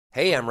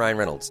Hey, I'm Ryan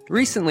Reynolds.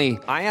 Recently,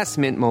 I asked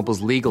Mint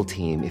Mobile's legal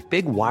team if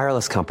big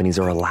wireless companies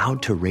are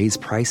allowed to raise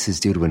prices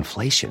due to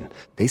inflation.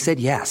 They said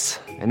yes.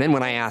 And then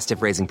when I asked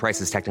if raising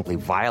prices technically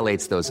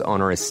violates those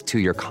onerous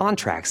two-year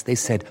contracts, they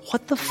said,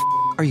 "What the f***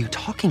 are you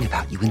talking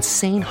about, you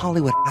insane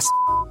Hollywood ass?"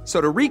 So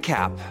to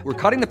recap, we're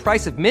cutting the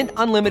price of Mint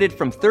Unlimited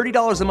from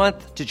 $30 a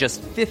month to just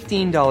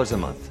 $15 a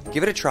month.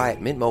 Give it a try at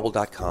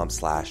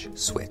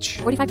mintmobile.com/switch.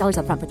 $45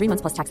 up front for 3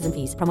 months plus taxes and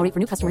fees. Promo rate for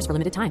new customers for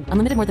limited time.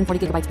 Unlimited more than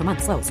 40 gigabytes per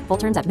month. Slows full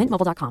terms at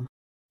mintmobile.com.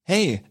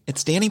 Hey,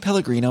 it's Danny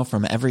Pellegrino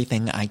from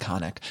Everything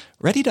Iconic.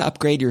 Ready to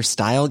upgrade your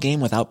style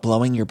game without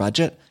blowing your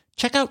budget?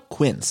 Check out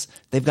Quince.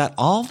 They've got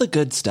all the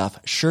good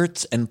stuff,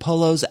 shirts and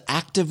polos,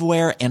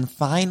 activewear, and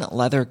fine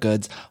leather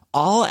goods,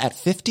 all at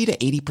 50 to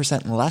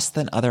 80% less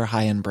than other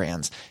high-end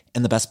brands.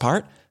 And the best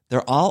part?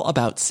 They're all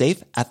about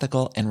safe,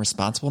 ethical, and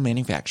responsible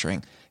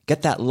manufacturing.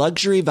 Get that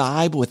luxury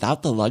vibe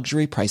without the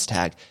luxury price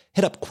tag.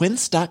 Hit up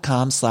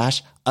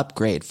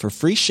quince.com/upgrade for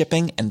free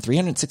shipping and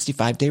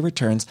 365-day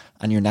returns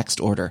on your next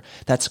order.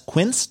 That's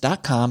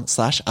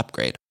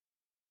quince.com/upgrade.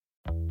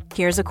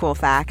 Here's a cool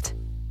fact.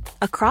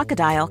 A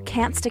crocodile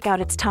can't stick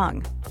out its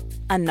tongue.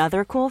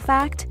 Another cool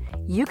fact,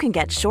 you can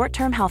get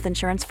short-term health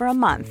insurance for a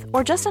month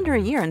or just under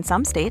a year in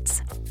some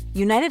states.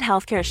 United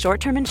Healthcare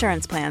short-term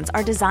insurance plans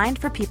are designed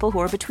for people who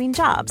are between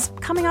jobs,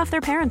 coming off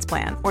their parents'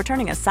 plan, or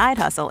turning a side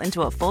hustle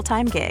into a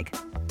full-time gig.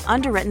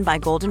 Underwritten by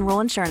Golden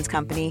Rule Insurance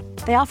Company,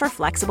 they offer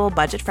flexible,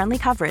 budget-friendly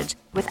coverage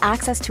with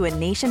access to a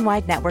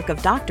nationwide network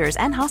of doctors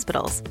and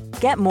hospitals.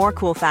 Get more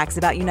cool facts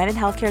about United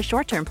Healthcare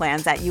short-term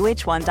plans at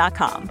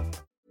uh1.com.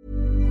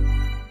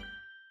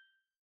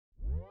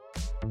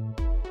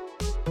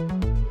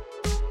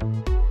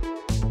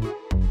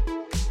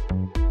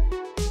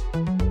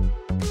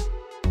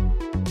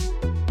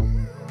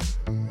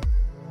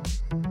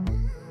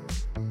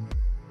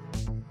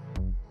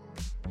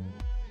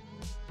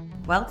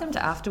 Welcome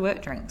to After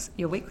Work Drinks,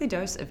 your weekly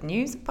dose of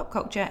news, pop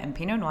culture, and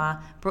Pinot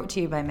Noir, brought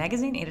to you by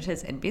magazine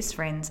editors and best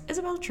friends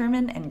Isabel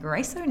Truman and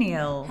Grace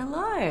O'Neill.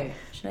 Hello.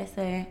 Should I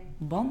say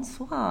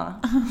bonsoir?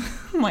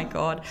 Oh my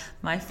god,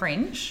 my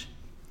French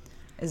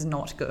is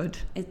not good.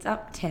 It's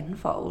up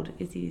tenfold.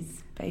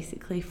 Izzy's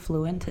basically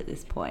fluent at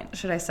this point.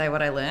 Should I say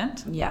what I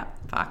learnt? Yeah.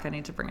 Fuck, I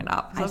need to bring it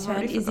up. I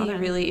taught Izzy a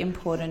really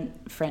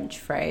important French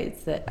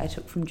phrase that I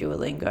took from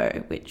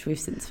Duolingo, which we've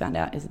since found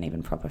out isn't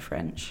even proper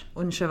French.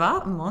 Un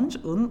cheval mange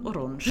un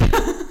orange.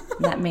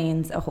 That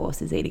means a horse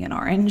is eating an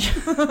orange,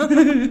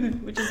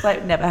 which is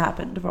like never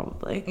happened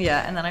probably.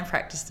 Yeah, and then I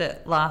practiced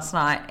it last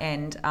night,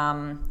 and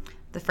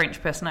the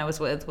French person I was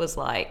with was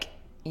like,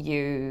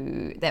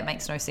 that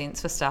makes no sense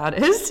for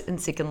starters,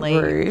 and secondly,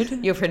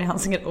 rude. You're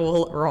pronouncing it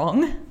all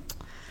wrong.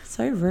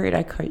 So rude.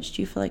 I coached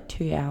you for like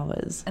 2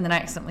 hours. And then I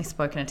accidentally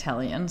spoke in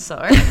Italian, so.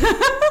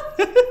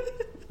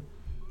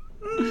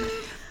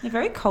 They're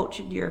very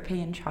cultured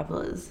European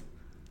travellers.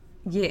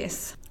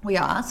 Yes, we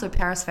are. So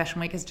Paris Fashion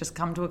Week has just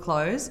come to a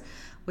close.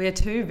 We are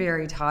two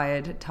very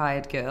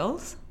tired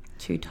girls.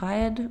 Two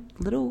tired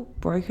little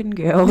broken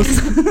girls.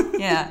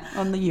 Yeah.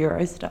 On the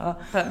Eurostar.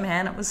 But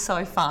man, it was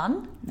so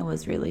fun. It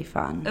was really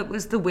fun.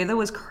 The weather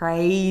was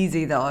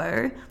crazy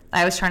though.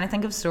 I was trying to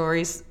think of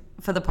stories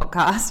for the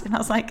podcast, and I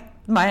was like,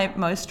 my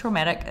most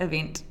traumatic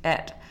event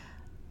at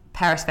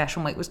Paris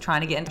Fashion Week was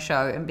trying to get into a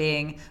show and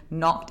being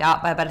knocked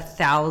out by about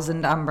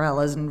 1,000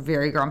 umbrellas and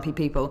very grumpy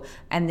people,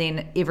 and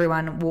then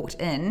everyone walked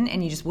in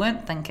and you just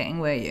weren't thinking,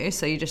 were you?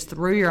 So you just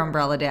threw your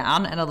umbrella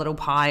down in a little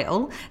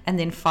pile, and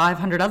then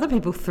 500 other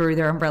people threw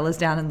their umbrellas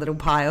down in little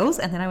piles,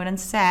 and then I went and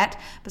sat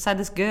beside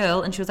this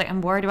girl and she was like,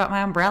 I'm worried about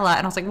my umbrella,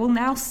 and I was like, well,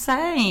 now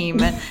same.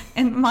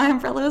 And my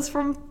umbrella was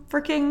from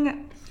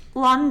freaking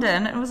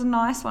London. It was a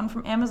nice one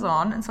from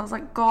Amazon, and so I was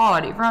like,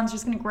 God, everyone's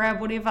just gonna grab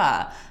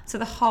whatever. So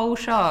the whole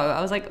show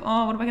I was like,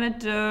 oh, what am I gonna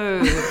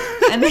do?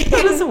 And then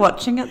I was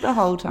watching it the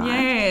whole time.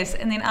 Yes.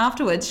 And then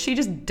afterwards she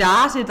just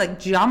darted, like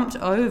jumped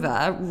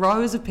over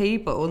rows of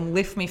people and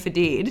left me for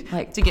dead.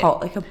 Like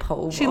a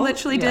pole She vault?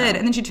 literally did.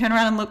 And then she turned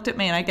around and looked at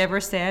me and I gave her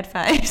a sad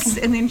face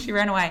and then she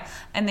ran away.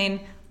 And then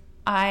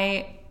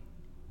I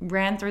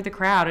ran through the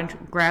crowd and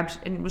grabbed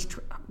and was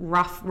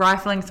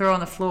rifling through on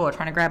the floor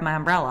trying to grab my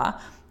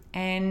umbrella,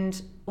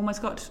 and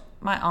almost got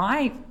my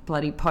eye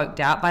bloody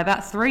poked out by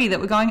about 3 that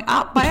were going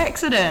up by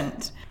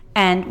accident.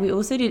 And we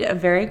also did a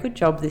very good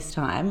job this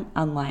time,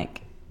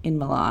 unlike in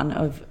Milan,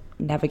 of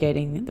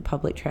navigating the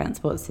public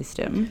transport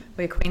system.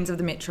 We're queens of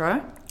the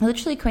metro.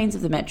 Literally queens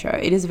of the metro.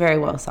 It is very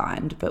well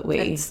signed, but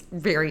it's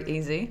very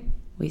easy.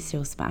 We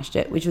still smashed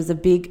it, which was a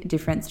big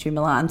difference to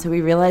Milan. So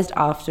we realised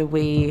after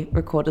we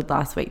recorded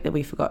last week that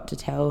we forgot to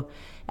tell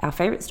our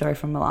favourite story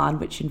from Milan,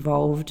 which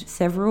involved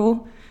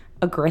several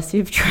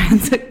aggressive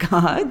transit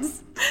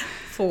guards.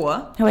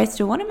 4. Who I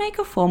still want to make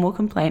a formal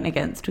complaint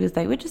against because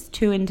they were just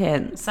too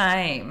intense.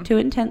 Same. Too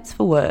intense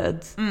for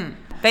words.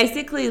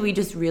 Basically, we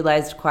just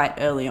realised quite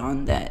early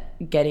on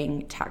that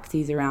getting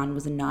taxis around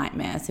was a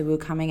nightmare. So we were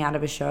coming out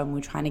of a show and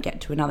we were trying to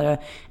get to another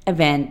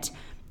event,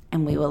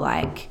 and we were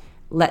like,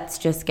 let's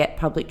just get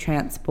public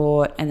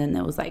transport. And then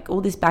there was like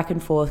all this back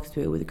and forth because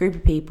we were with a group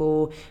of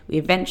people. We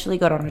eventually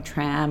got on a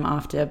tram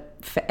after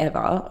forever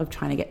of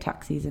trying to get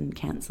taxis and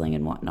cancelling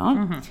and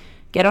whatnot.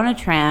 Get on a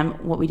tram.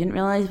 What we didn't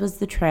realise was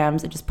the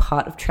trams are just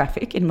part of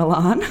traffic in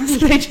Milan.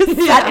 So they just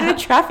sat in a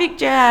traffic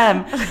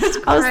jam.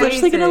 I was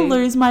literally going to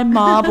lose my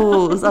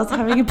marbles. I was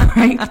having a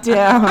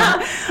breakdown.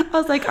 I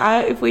was like,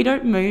 if we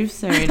don't move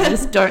soon, I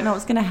just don't know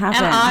what's going to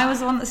happen. And I was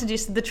the one that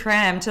suggested the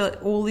tram to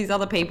all these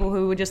other people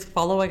who were just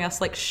following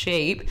us like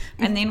sheep.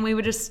 And then we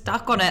were just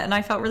stuck on it and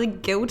I felt really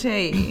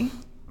guilty.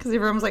 Because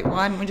everyone was like,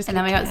 why didn't we just... And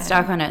then we got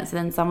stuck on it. So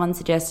then someone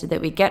suggested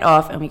that we get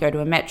off and we go to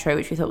a metro,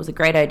 which we thought was a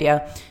great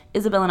idea.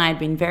 Isabel and I had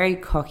been very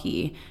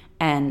cocky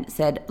and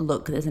said,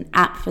 look, there's an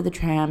app for the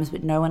trams,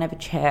 but no one ever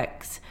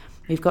checks.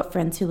 We've got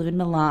friends who live in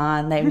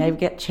Milan. They never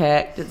get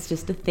checked. It's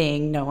just a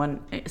thing. No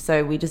one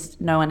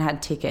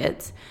had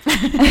tickets.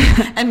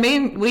 And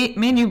me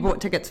and you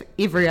bought tickets for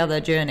every other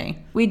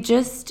journey.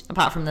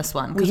 Apart from this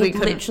one. We had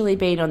literally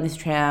been on this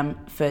tram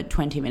for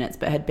 20 minutes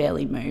but had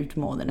barely moved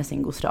more than a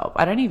single stop.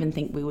 I don't even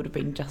think we would have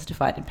been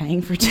justified in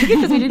paying for a ticket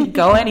because we didn't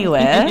go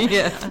anywhere.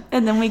 Yeah.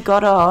 And then we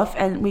got off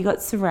and we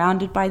got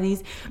surrounded by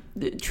these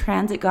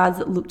transit guards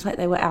that looked like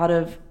they were out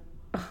of,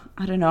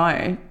 I don't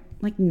know,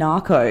 like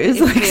Narcos,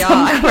 like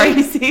some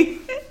crazy.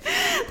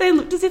 They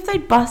looked as if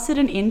they'd busted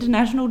an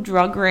international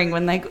drug ring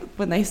when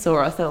they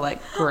saw us. They were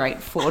like,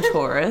 great, 4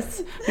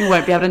 tourists. We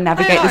won't be able to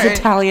navigate this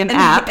Italian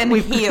app. And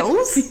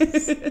heels.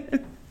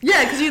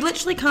 Yeah, because you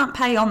literally can't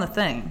pay on the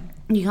thing.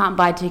 You can't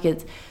buy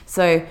tickets.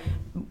 So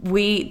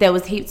there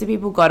was heaps of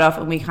people got off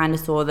and we kind of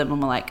saw them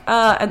and we're like,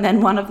 and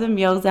then one of them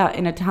yells out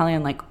in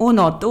Italian like,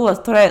 uno, dos,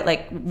 tre,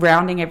 like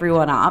rounding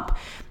everyone up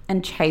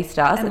and chased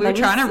us. And we were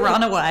trying to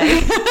run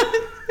away.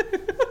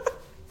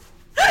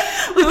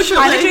 We were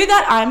trying to do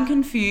that. I'm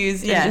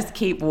confused and just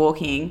keep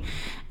walking.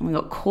 And we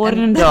got caught in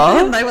a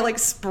dog. And they were like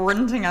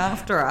sprinting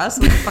after us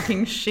with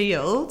fucking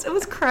shields. It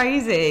was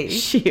crazy.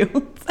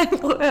 Shields. They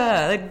were.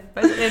 They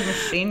basically had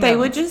machine guns. They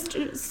were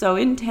just so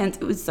intense.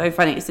 It was so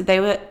funny. So they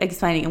were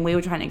explaining and we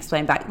were trying to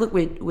explain back, look,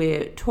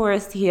 we're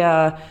tourists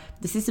here.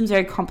 The system's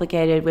very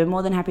complicated. We're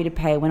more than happy to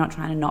pay. We're not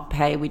trying to not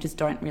pay. We just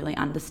don't really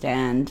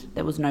understand.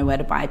 There was nowhere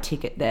to buy a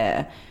ticket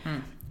there.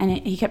 And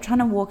he kept trying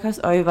to walk us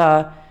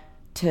over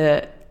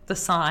to... The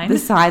sign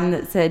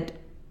that said,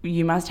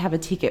 you must have a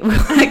ticket.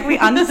 Like, we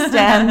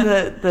understand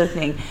the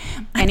thing.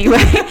 Anyway,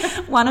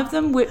 one of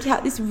them whipped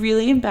out this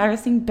really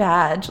embarrassing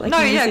badge. Like,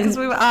 because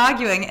we were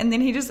arguing, and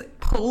then he just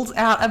pulls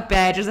out a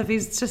badge as if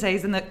he's to say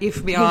he's in the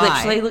FBI. He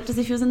literally looked as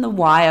if he was in The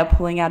Wire,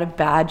 pulling out a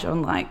badge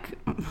on, like...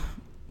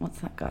 What's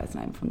that guy's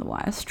name from The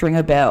Wire?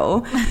 Stringer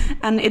Bell.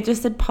 And it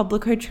just said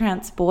Publico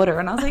Transporter.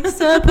 And I was like,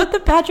 sir, put the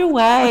badge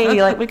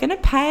away. Like, we're going to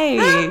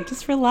pay.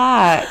 Just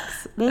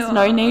relax. There's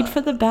no need for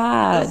the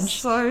badge. It's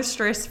so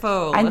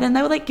stressful. And then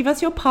they were like, give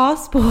us your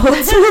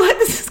passports. We're like,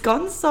 this has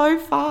gone so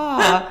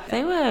far.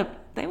 They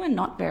were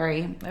not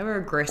very... They were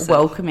aggressive.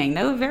 Welcoming.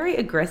 They were very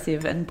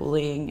aggressive and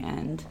bullying,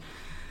 and...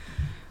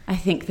 I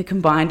think the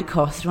combined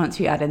cost, once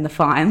you add in the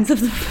fines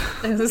of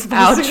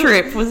our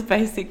trip, was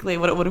basically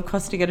what it would have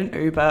cost to get an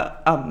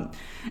Uber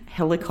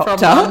helicopter.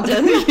 From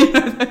London. You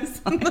know,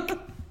 those like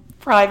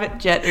private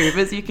jet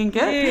Ubers you can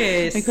get.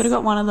 Yes. We could have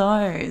got one of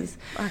those.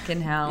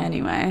 Fucking hell.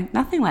 Anyway,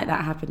 nothing like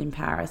that happened in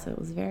Paris. It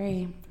was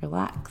very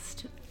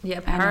relaxed.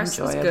 Yeah, Paris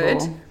was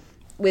good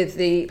with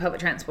the public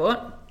transport.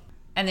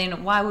 And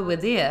then while we were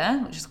there,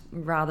 which is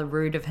rather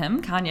rude of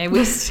him, Kanye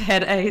West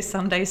had a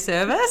Sunday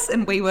service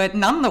and we were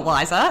none the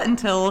wiser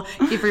until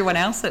everyone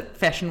else at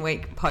Fashion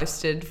Week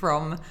posted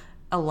from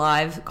a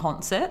live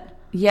concert.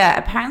 Yeah,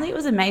 apparently it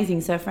was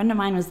amazing. So a friend of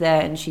mine was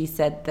there and she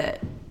said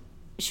that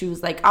she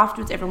was like,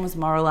 afterwards everyone was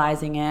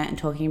moralizing it and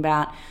talking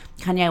about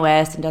Kanye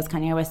West and does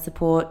Kanye West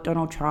support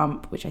Donald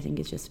Trump, which I think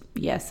is just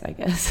yes, I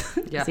guess.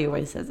 Yeah. He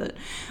always says it.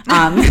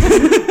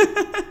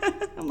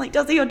 I'm like,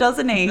 does he or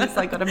doesn't he? He's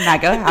like got a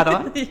MAGA hat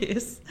on.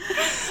 Yes.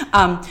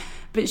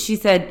 But she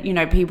said, you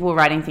know, people were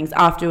writing things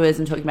afterwards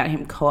and talking about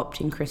him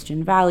co-opting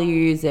Christian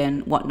values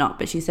and whatnot.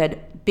 But she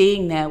said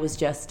being there was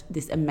just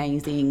this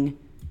amazing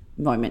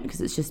moment because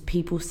it's just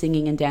people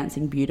singing and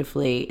dancing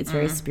beautifully. It's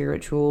very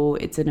spiritual.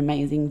 It's an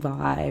amazing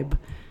vibe.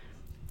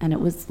 And it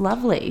was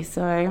lovely.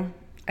 So...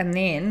 And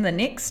then the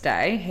next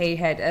day, he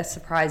had a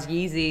surprise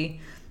Yeezy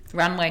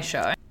runway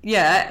show.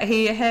 Yeah,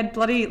 he had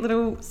bloody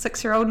little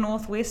 6-year-old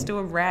Northwest do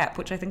a rap,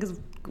 which I think is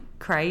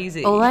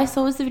crazy. All I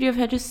saw was the video of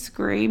her just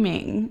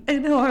screaming. I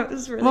know, it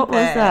was really bad. What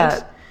was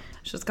that?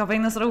 She was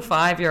copying this little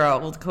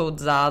 5-year-old called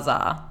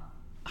Zaza,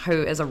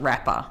 who is a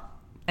rapper.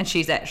 And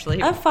she's actually...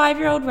 A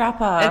 5-year-old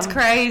rapper. It's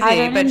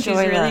crazy, but she's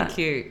really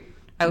cute.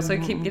 I also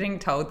keep getting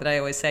told that I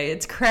always say,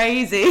 it's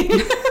crazy.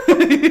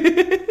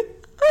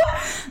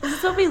 This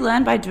is what we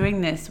learn by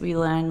doing this. We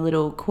learn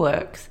little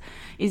quirks.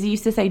 Izzy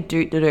used to say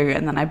doot-doo-doo,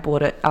 and then I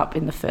brought it up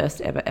in the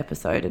first ever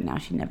episode, and now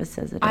she never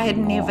says it anymore. I had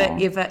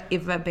never,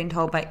 ever been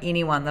told by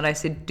anyone that I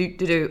said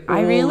doot-doo-doo all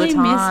I really the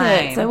time.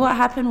 miss it. So what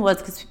happened was,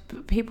 because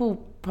people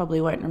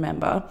probably won't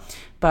remember,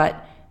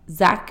 but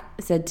Zach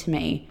said to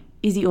me,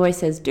 Izzy always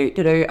says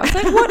doot-doo-doo. I was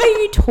like, what are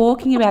you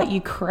talking about,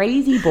 you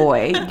crazy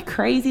boy, you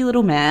crazy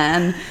little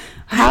man?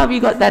 How have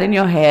you got that in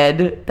your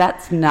head?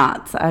 That's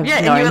nuts. I've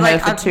known her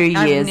for 2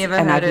 years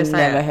and I've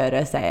never heard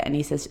her say it. And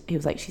he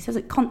was like, she says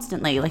it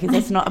constantly. Like,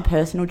 it's not a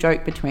personal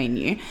joke between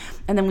you.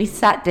 And then we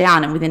sat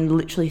down and within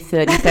literally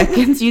 30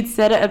 seconds, you'd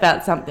said it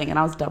about something and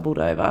I was doubled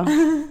over.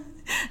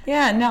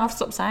 Yeah, now I've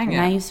stopped saying it.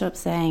 Now you've stopped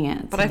saying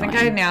it. But annoying. I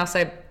think I now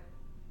say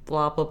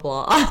blah, blah,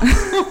 blah.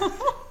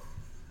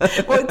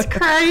 Well, it's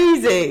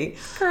crazy.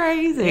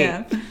 Crazy.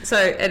 Yeah. So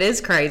it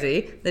is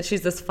crazy that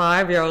she's this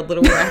 5-year-old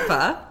little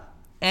rapper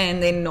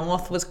and then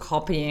North was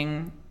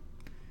copying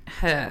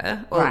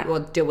her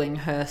or doing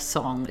her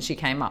song that she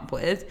came up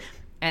with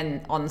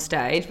and on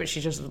stage, but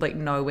she's just like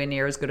nowhere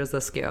near as good as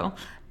this girl.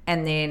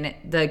 And then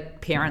the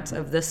parents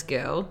of this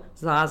girl,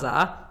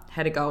 Zaza,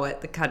 had a go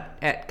at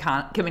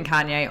Kim and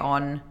Kanye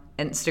on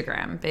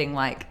Instagram being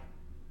like,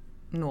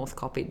 North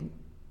copied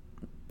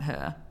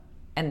her.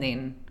 And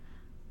then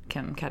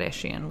Kim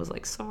Kardashian was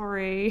like,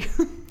 sorry.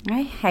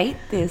 I hate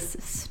this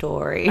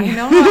story. I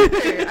know.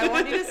 I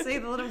want you to see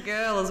the little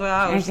girl as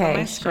well.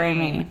 Okay,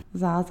 screaming.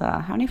 Zaza,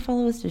 how many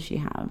followers does she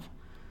have?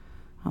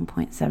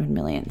 1.7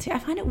 million. See, I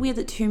find it weird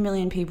that 2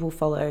 million people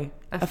follow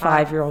a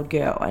 5-year-old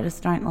girl. I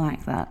just don't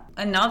like that.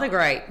 Another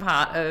great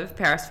part of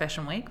Paris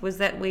Fashion Week was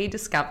that we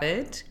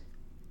discovered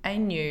a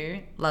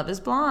new Love is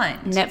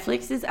Blind.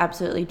 Netflix is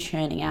absolutely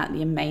churning out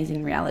the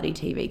amazing reality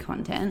TV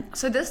content.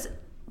 So this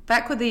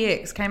Back with the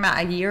Ex came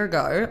out a year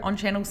ago on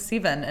Channel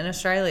 7 in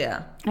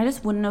Australia. I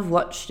just wouldn't have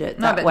watched it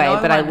that way,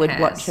 but I would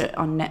watch it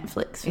on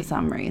Netflix for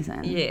some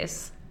reason.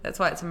 Yes, that's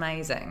why it's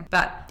amazing.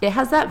 But it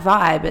has that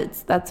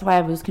vibe. That's why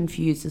I was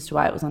confused as to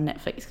why it was on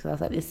Netflix, because I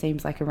was like, this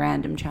seems like a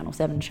random Channel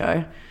 7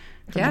 show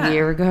from a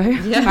year ago.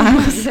 Yeah, I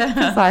was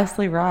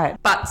precisely right.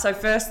 But so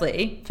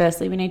firstly,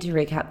 we need to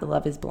recap the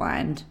Love is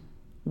Blind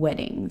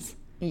weddings.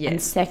 Yes.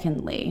 And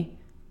secondly,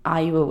 are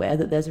you aware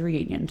that there's a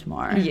reunion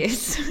tomorrow?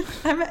 Yes,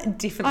 I'm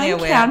definitely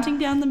aware. I'm counting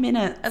down the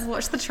minutes. I've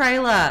watched the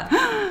trailer.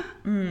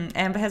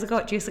 Amber has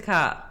got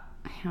Jessica.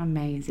 How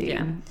amazing.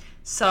 Yeah.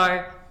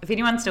 So if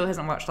anyone still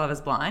hasn't watched Love is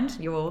Blind,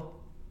 you're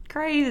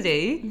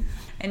crazy.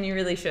 And you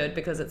really should,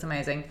 because it's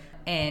amazing.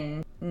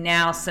 And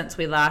now, since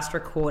we last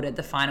recorded,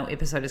 the final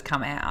episode has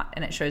come out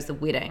and it shows the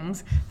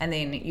weddings. And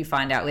then you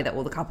find out whether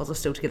all the couples are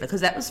still together,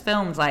 because that was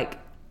filmed like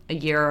a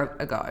year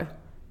ago.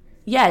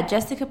 Yeah,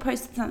 Jessica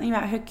posted something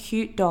about her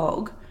cute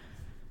dog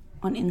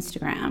on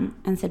Instagram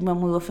and said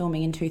when we were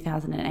filming in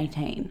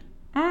 2018.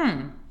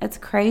 It's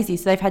crazy.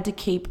 So they've had to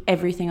keep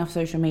everything off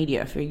social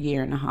media for a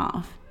year and a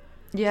half.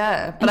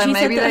 Yeah. But she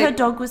said that her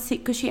dog was sick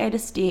because she ate a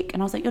stick.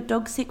 And I was like, your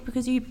dog's sick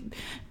because you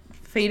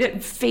feed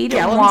it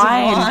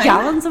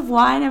gallons of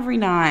wine every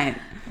night.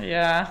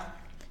 Yeah.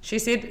 She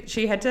said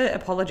she had to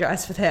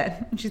apologise for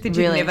that. She said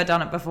she'd never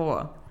done it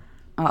before.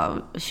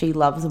 Oh, she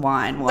loves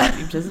wine. What?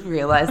 You've just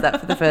realised that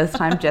for the first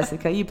time,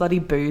 Jessica, you bloody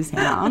booze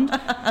hound.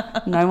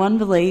 No one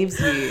believes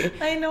you.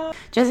 I know.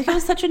 Jessica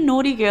was such a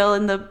naughty girl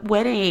in the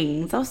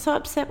weddings. I was so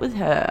upset with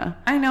her.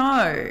 I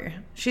know.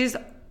 She's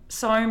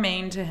so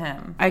mean to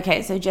him.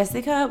 Okay, so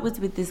Jessica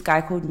was with this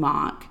guy called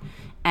Mark,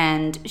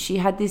 and she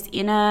had this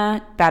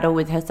inner battle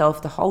with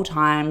herself the whole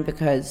time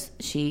because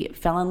she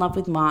fell in love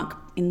with Mark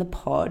in the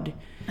pod.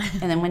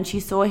 And then when she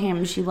saw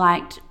him, she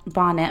liked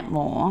Barnett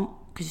more,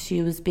 because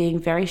she was being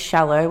very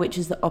shallow, which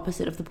is the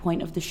opposite of the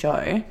point of the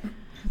show. Yeah.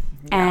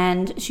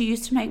 And she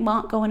used to make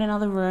Mark go in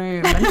another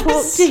room and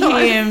talk to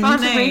him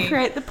to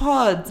recreate the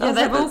pods. Yeah,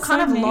 they've all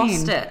kind of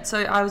lost it.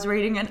 So I was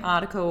reading an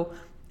article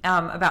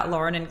about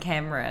Lauren and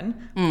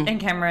Cameron. And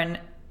Cameron,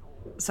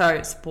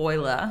 so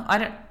spoiler,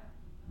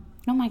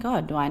 Oh my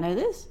God, do I know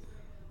this?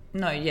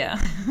 No, yeah.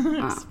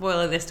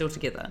 Spoiler, they're still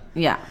together.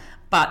 Yeah.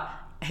 But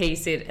he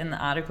said in the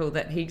article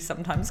that he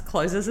sometimes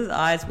closes his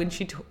eyes when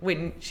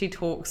she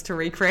talks to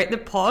recreate the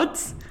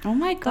pods. Oh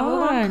my God. They're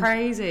all going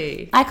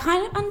crazy. I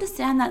kind of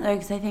understand that though,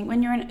 because I think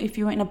when if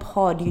you're in a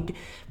pod,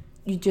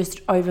 you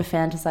just over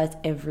fantasize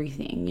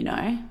everything, you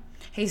know?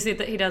 He said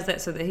that he does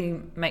that so that he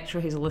makes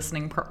sure he's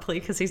listening properly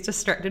because he's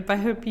distracted by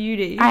her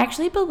beauty. I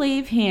actually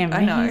believe him.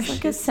 I know. He's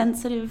like a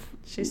sensitive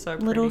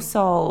little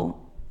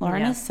soul.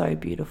 Lauren is so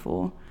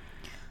beautiful.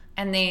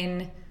 And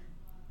then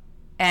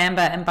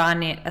Amber and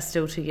Barnett are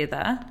still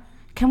together.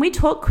 Can we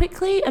talk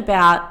quickly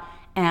about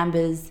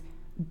Amber's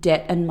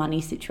debt and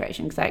money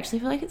situation? Because I actually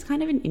feel like it's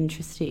kind of an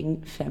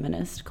interesting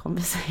feminist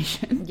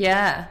conversation.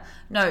 Yeah.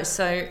 No,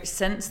 so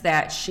since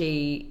that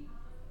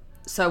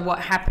so what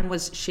happened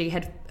was she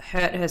had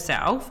hurt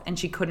herself and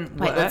she couldn't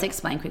work. Wait, let's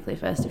explain quickly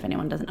first if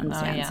anyone doesn't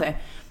understand. Oh, yeah. So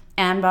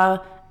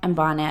Amber and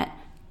Barnett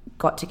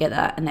got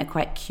together and they're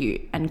quite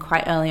cute, and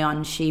quite early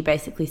on she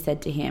basically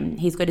said to him,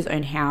 he's got his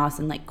own house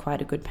and like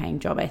quite a good paying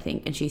job I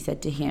think, and she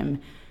said to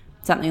him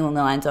something along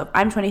the lines of,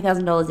 I'm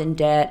 $20,000 in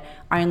debt,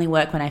 I only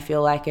work when I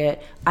feel like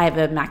it, I have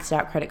a maxed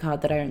out credit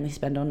card that I only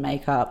spend on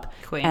makeup.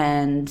 Queen.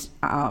 And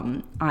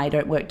I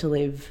don't work to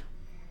live,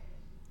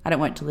 I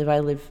live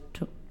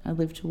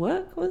to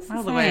work. What's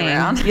all the way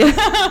around. Yeah.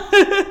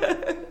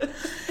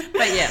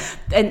 But yeah,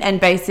 and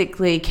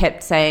basically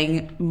kept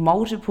saying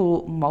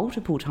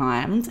multiple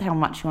times how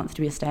much she wants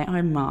to be a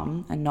stay-at-home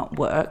mum and not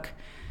work,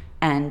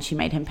 and she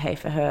made him pay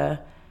for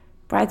her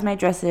bridesmaid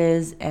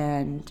dresses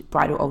and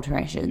bridal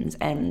alterations,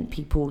 and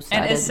people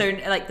started... And as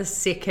soon, like the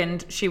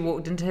second she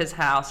walked into his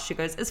house, she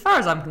goes, as far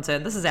as I'm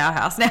concerned, this is our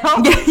house now.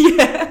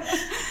 Yeah.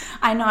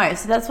 I know.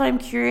 So that's what I'm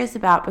curious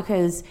about,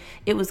 because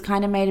it was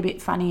kind of made a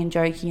bit funny and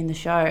jokey in the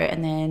show.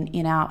 And then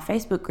in our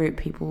Facebook group,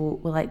 people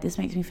were like, this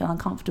makes me feel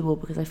uncomfortable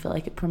because I feel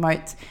like it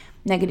promotes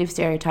negative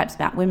stereotypes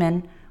about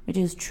women, which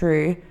is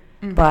true.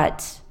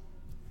 But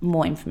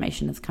more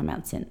information has come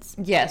out since.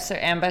 Yeah, so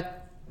Amber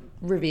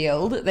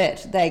revealed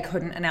that they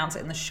couldn't announce it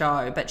in the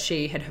show, but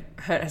she had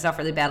hurt herself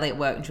really badly at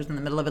work and she was in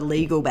the middle of a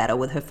legal battle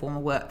with her former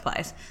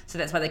workplace. So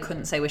that's why they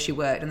couldn't say where she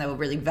worked, and they were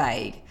really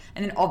vague.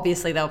 And then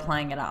obviously they were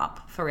playing it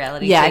up for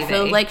reality TV. Yeah, I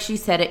feel like she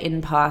said it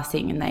in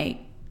passing and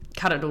they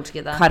cut it all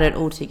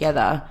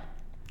together.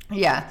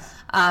 Yeah.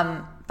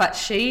 But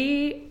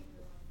she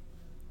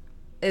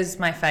is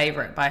my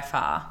favourite by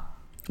far.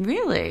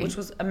 Really? Which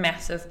was a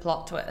massive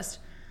plot twist.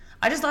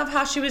 I just love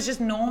how she was just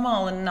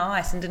normal and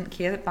nice and didn't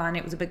care that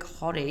Barnett was a big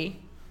hottie.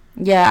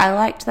 Yeah, I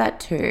liked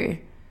that too.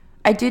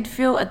 I did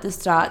feel at the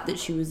start that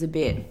she was a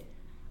bit,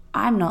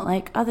 I'm not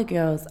like other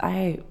girls.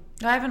 I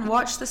haven't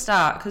watched the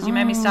start because you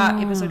made me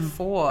start episode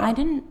 4. I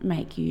didn't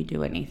make you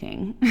do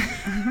anything.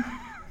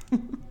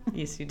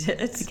 Yes, you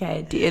did. Okay,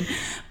 I did.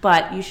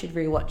 But you should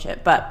rewatch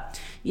it. But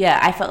yeah,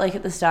 I felt like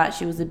at the start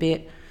she was a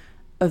bit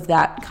of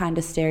that kind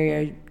of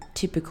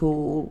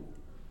stereotypical,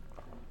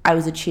 I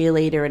was a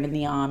cheerleader and in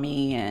the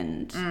army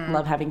and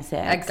love having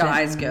sex. A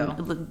guy's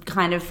girl.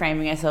 Kind of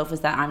framing herself as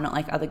that I'm not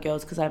like other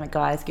girls because I'm a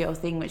guy's girl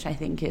thing, which I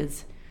think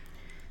is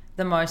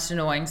the most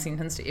annoying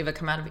sentence to ever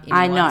come out of anyone's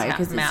I know,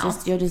 because mouth. it's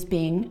just, you're just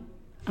being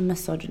a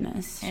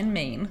misogynist. And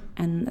mean.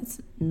 And that's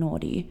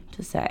naughty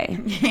to say.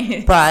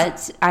 Yes.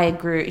 But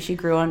she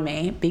grew on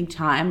me big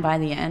time by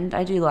the end.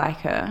 I do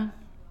like her.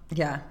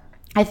 Yeah.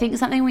 I think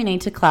something we need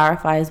to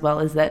clarify as well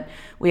is that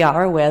we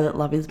are aware that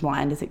Love is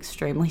Blind is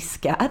extremely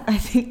scat. I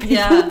think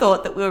people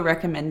thought that we were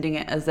recommending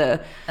it as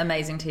a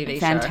amazing TV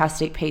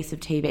fantastic piece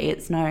of TV.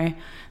 It's no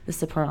The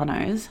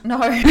Sopranos. No,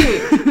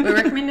 we're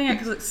recommending it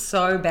because it's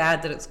so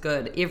bad that it's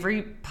good.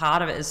 Every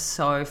part of it is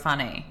so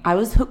funny. I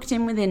was hooked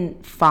in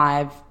within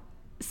 5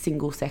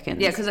 single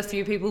seconds. Yeah, because a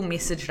few people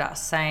messaged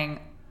us saying,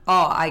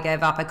 oh, I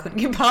gave up. I couldn't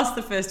get past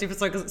the first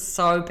episode because it's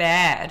so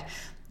bad.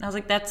 And I was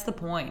like, that's the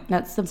point.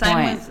 That's the Same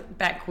point. with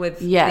Back with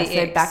the Ex.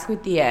 Ex. Back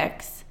with the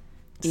Ex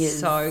is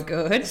so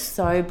good.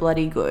 So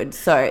bloody good.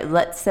 So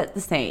let's set the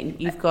scene.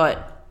 You've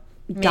got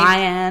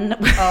Diane.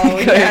 Oh,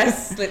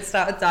 yes. Let's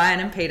start with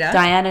Diane and Peter.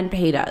 Diane and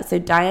Peter. So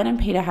Diane and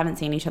Peter haven't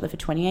seen each other for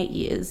 28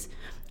 years.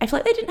 I feel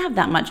like they didn't have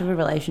that much of a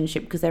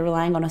relationship because they're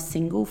relying on a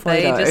single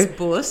photo. They just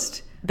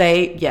bussed.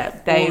 They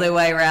all their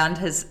way around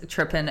his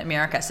trip in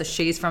America. So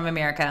she's from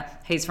America,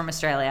 he's from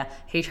Australia.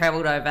 He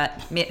travelled over,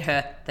 met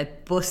her. They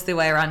bussed their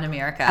way around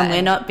America. And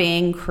we're not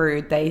being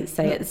crude. They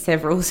say it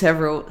several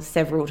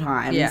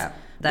times. Yeah.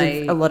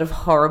 With a lot of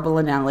horrible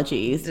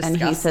analogies.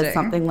 Disgusting. And he says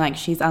something like,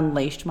 she's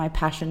unleashed my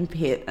passion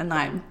pit, and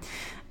I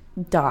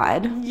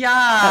died. Yeah.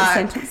 That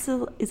sentence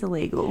is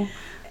illegal.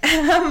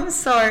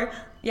 So,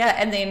 yeah,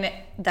 and then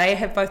they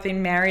have both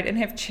been married and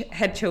have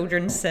had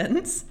children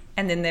since.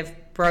 And then they've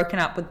broken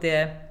up with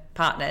their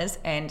partners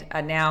and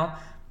are now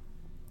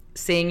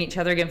seeing each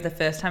other again for the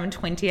first time in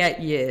 28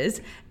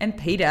 years. And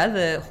Peter,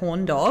 the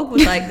horn dog,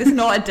 was like, there's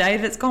not a day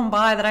that's gone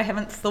by that I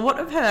haven't thought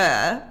of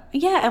her.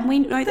 Yeah, and we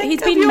know that he's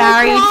Think of been your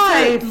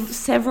married wife. for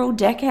several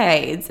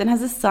decades and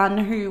has a son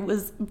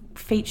who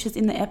features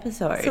in the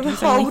episode. So the He's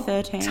whole only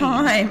 13.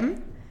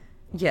 time.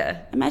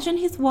 Yeah. Imagine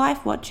his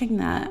wife watching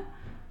that.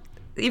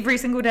 Every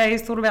single day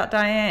he's thought about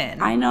Diane.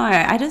 I know.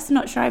 I'm just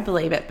not sure I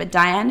believe it. But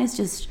Diane is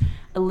just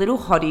a little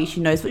hottie. She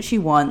knows what she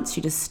wants.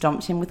 She just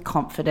stomped him with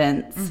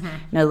confidence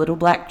in a little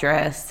black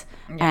dress.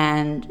 Yeah.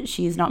 And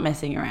she's not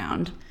messing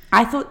around.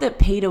 I thought that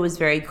Peter was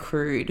very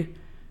crude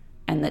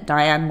and that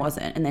Diane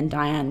wasn't. And then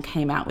Diane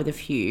came out with a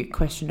few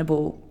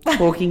questionable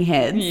talking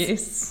heads.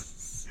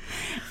 Yes.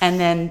 And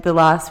then the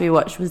last we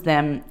watched was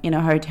them in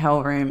a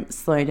hotel room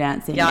slow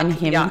dancing and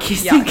him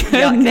kissing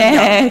her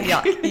neck.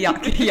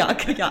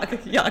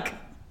 Yuck.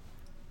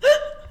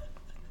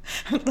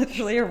 I'm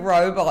literally a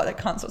robot that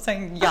can't stop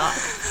saying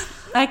yuck.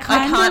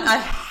 I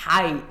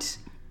hate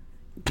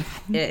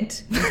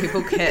it when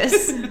people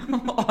kiss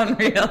on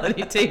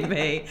reality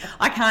TV.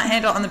 I can't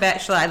handle it on The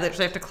Bachelor. I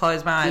literally have to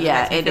close my eyes.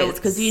 Yeah, it is,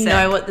 because you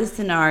know what the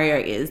scenario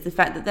is. The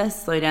fact that they're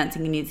slow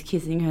dancing and he's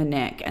kissing her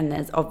neck and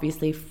there's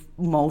obviously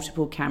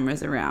multiple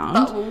cameras around.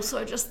 But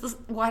also just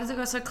why does it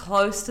go so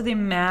close to their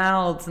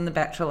mouths in The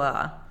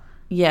Bachelor?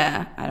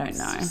 Yeah, I don't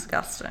know. It's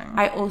disgusting.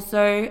 I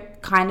also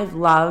kind of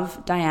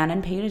love Diane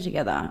and Peter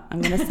together.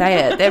 I'm going to say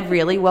it. They're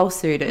really well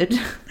suited.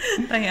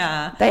 They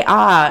are. They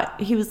are.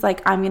 He was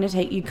like, I'm going to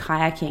take you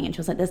kayaking. And she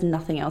was like, there's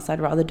nothing else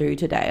I'd rather do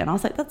today. And I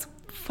was like, that's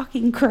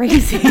fucking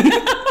crazy.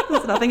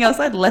 There's nothing else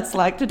I'd less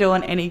like to do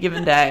on any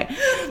given day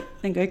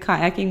than go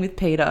kayaking with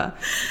Peter.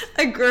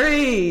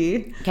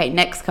 Agree. Okay,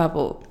 next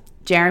couple.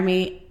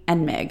 Jeremy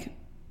and Meg.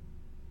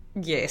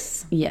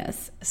 Yes.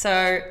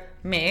 So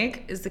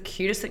Meg is the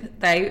cutest thing.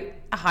 They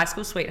are high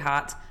school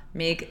sweethearts.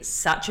 Meg,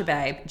 such a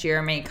babe.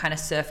 Jeremy, kind of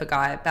surfer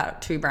guy,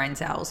 about 2 brain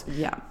cells.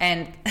 Yeah.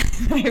 And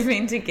They've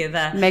been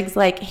together Meg's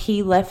like,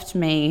 he left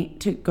me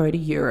to go to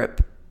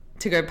Europe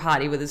to go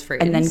party with his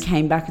friends. and then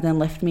came back and then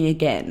left me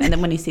again. And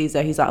then when he sees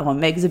her, he's like, oh,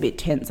 Meg's a bit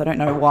tense. I don't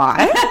know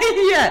why.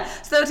 Yeah.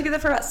 So they were together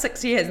for about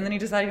 6 years, and then he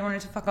decided he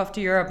wanted to fuck off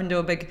to Europe and do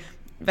a big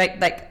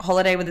like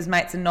holiday with his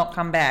mates and not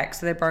come back.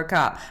 So they broke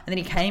up. And then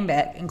he came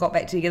back and got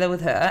back together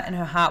with her, and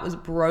her heart was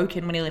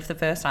broken when he left the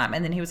first time.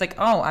 And then he was like,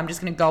 oh, I'm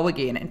just going to go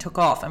again, and took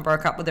off and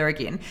broke up with her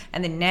again.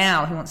 And then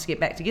now he wants to get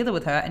back together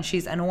with her, and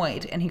she's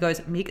annoyed. And he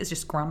goes, Meg is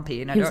just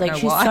grumpy, and I don't know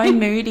she's why. She's so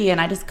moody,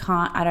 and I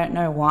don't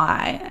know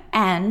why.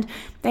 And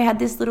they had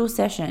this little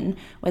session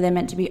where they're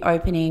meant to be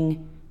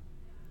opening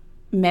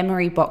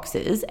memory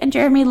boxes, and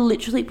Jeremy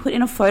literally put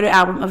in a photo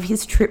album of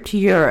his trip to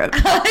Europe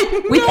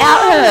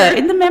without her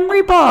in the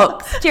memory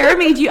box.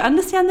 Jeremy, do you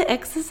understand the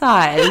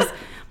exercise?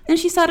 And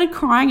she started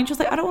crying, and she was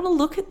like, I don't want to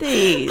look at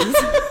these.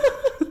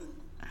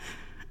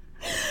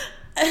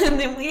 And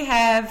then we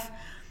have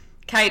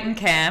Kate and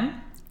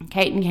Cam.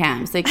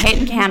 So Kate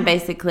and Cam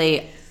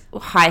basically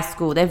high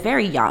school. They're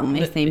very young.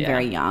 They seem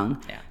very young.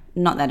 Yeah.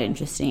 Not that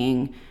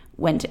interesting.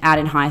 Went out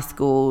in high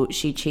school.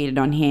 She cheated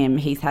on him.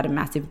 He's had a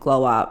massive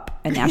glow up,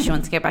 and now she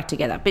wants to get back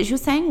together. But she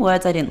was saying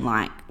words I didn't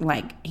like.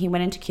 Like, he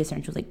went in to kiss her,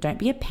 and she was like, don't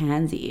be a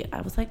pansy.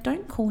 I was like,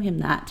 don't call him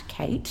that,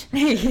 Kate.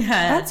 Yeah.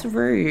 That's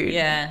rude.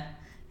 Yeah.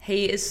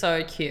 He is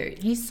so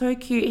cute. He's so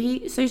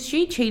cute. So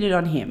she cheated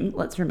on him,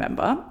 let's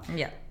remember.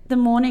 Yeah. The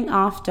morning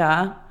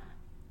after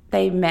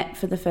they met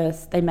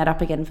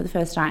up again for the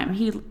first time,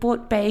 he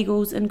bought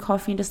bagels and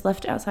coffee and just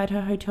left outside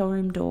her hotel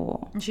room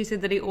door. And she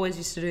said that he always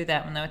used to do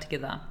that when they were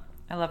together.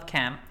 I love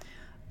Cam.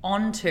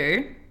 On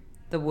to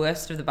the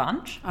worst of the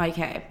bunch.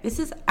 Okay, this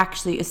is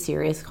actually a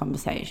serious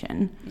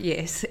conversation.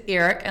 Yes,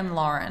 Eric and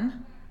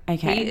Lauren.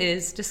 Okay. He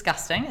is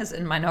disgusting, as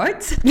in my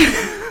notes.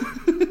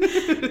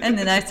 And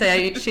then I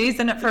say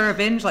she's in it for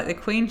revenge like the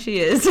queen she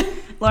is.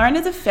 Lauren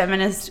is a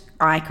feminist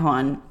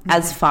icon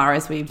as far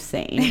as we've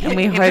seen, and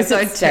we hope it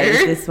Episode stays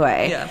 2. this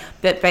way. Yeah.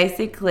 But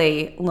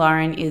basically,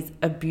 Lauren is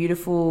a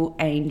beautiful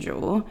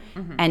angel,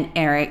 and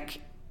Eric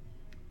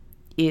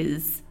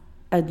is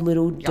a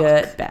little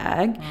dirt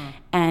bag.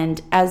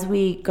 And as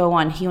we go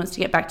on, he wants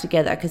to get back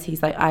together because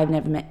he's like, I've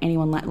never met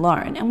anyone like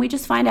Lauren. And we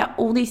just find out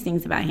all these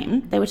things about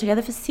him. They were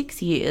together for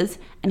 6 years,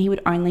 and he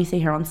would only see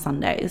her on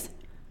Sundays.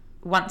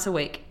 Once a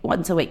week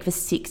For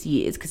 6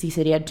 years, because he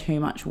said he had too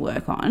much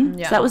work on.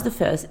 Yeah. So that was the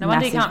first No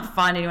wonder you can't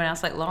find anyone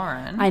else like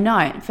Lauren. I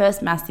know.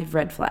 First massive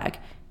red flag.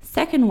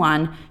 Second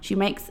one, she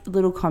makes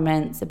little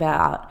comments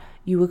about,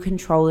 you were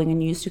controlling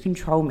and used to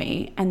control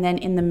me. And then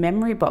in the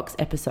memory box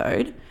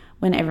episode,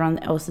 when everyone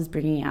else is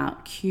bringing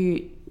out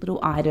cute little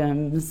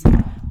items,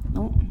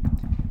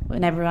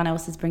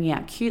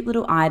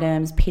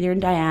 Peter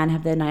and Diane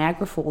have their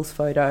Niagara Falls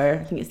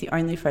photo. I think it's the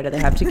only photo they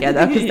have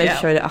together because they've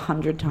showed it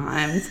 100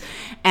 times.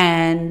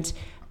 And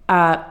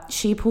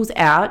she pulls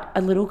out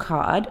a little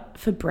card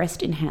for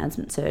breast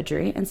enhancement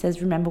surgery and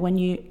says, remember when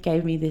you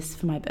gave me this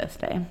for my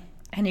birthday?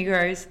 And he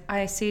goes,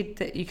 I said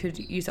that you could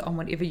use it on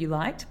whatever you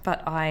liked,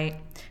 but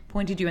I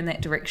pointed you in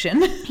that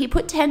direction. He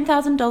put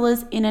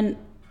 $10,000 in an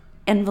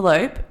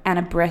envelope and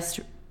a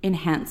breast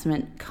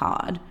enhancement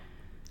card.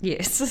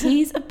 Yes.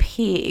 He's a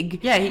pig.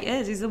 Yeah, he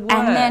is. He's the worst.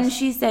 And then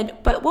she said,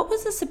 but what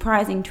was the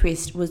surprising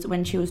twist was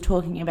when she was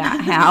talking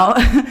about how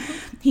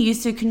he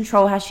used to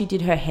control how she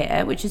did her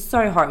hair, which is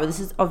so horrible.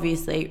 This is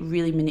obviously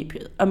really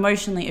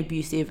emotionally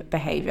abusive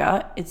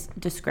behavior. It's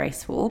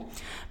disgraceful.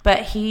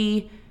 But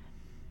she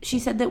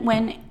said that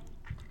when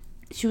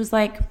she was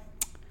like,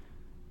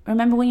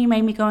 remember when you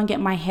made me go and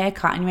get my hair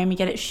cut and you made me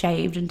get it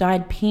shaved and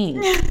dyed pink?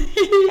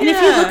 And if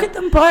you look at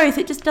them both,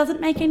 it just doesn't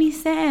make any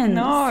sense.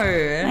 No.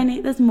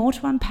 And there's more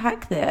to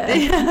unpack there.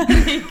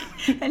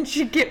 And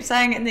she kept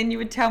saying it, and then you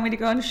would tell me to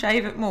go and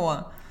shave it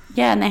more.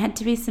 Yeah, and they had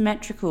to be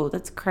symmetrical.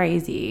 That's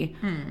crazy.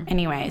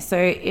 Anyway, so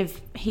if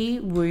he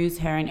woos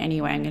her in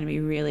any way, I'm going to be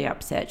really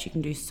upset. She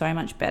can do so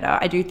much better.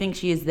 I do think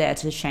she is there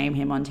to shame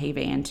him on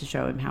TV and to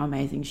show him how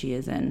amazing she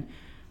is and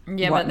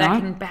yeah, whatnot. but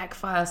that can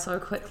backfire so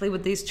quickly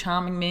with these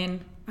charming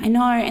men. I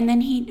know, and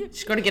then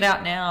She's got to get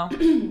out now.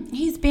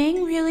 he's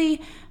being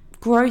really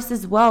gross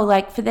as well.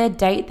 Like, for their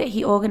date that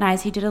he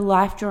organised, he did a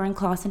life drawing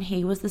class and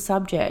he was the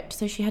subject.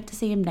 So she had to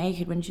see him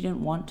naked when she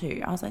didn't want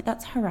to. I was like,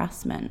 that's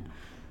harassment.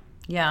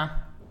 Yeah.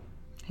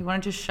 He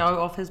wanted to show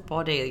off his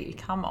body.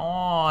 Come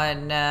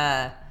on.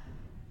 I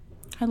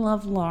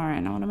love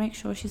Lauren. I want to make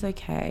sure she's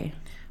okay.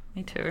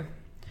 Me too.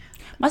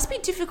 Must be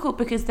difficult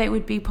because they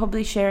would be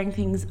probably sharing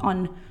things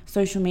on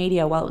social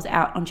media while it was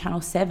out on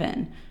Channel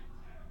 7.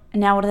 And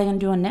now what are they going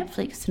to do on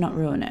Netflix to not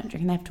ruin it? Do you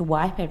reckon they have to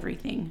wipe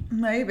everything?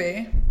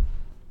 Maybe.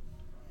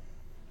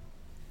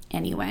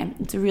 Anyway,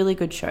 it's a really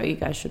good show. You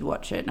guys should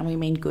watch it. And we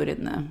mean good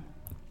in the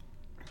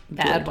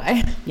Bad good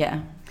way.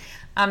 Yeah.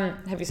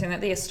 Have you seen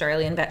that the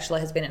Australian Bachelor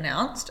has been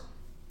announced?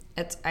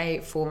 It's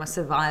a former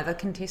Survivor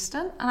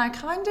contestant, and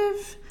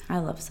I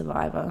love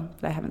Survivor,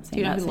 but I haven't seen do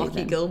you know that who Lockie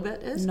season.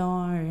 Gilbert is?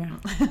 No.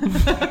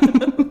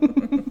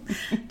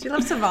 Do you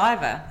love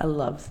Survivor? I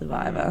love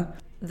Survivor.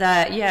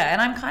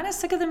 And I'm kind of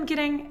sick of them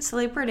getting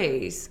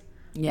celebrities.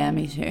 Yeah,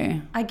 me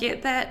too. I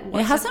get that.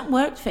 It hasn't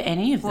worked for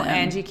any of them. Well,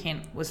 Angie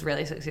Kent was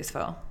really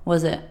successful.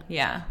 Was it?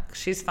 Yeah,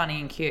 she's funny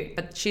and cute.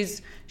 But she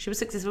was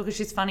successful because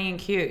she's funny and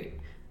cute.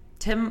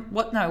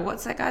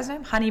 What's that guy's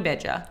name? Honey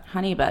Badger.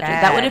 Honey Badger.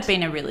 That would have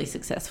been a really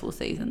successful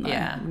season,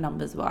 though,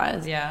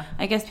 numbers-wise. Yeah.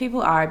 I guess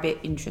people are a bit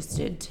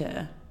interested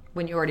to...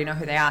 when you already know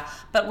who they are.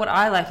 But what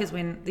I like is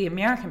when the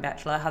American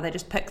Bachelor, how they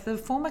just pick the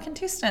former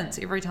contestants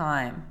every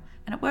time.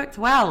 And it worked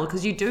well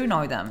because you do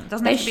know them.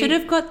 They should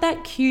have got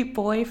that cute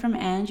boy from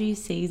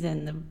Angie's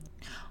season.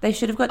 They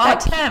should have got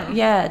that. Tim.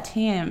 Yeah,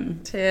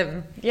 Tim.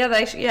 Yeah,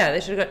 they should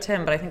have got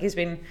Tim, but I think he's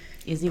been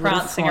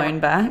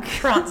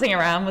prancing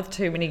around with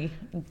too many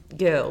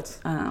girls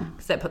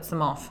because that puts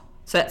them off.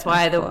 So that's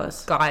why the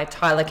guy,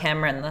 Tyler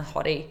Cameron, the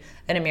hottie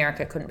in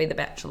America, couldn't be the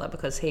Bachelor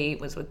because he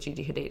was with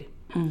Gigi Hadid.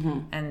 Mm-hmm.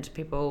 And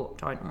people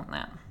don't want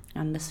that.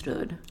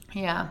 Understood.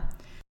 Yeah.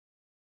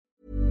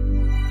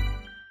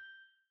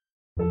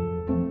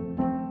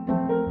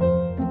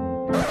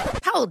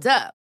 Hold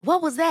up.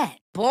 What was that?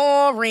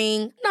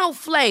 Boring. No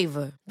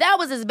flavor. That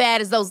was as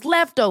bad as those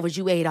leftovers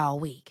you ate all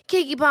week.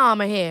 Keke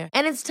Palmer here,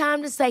 and it's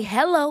time to say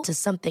hello to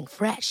something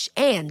fresh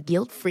and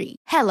guilt-free.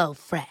 Hello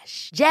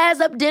Fresh. Jazz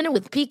up dinner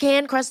with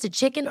pecan-crusted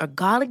chicken or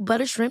garlic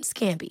butter shrimp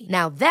scampi.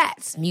 Now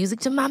that's music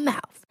to my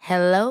mouth.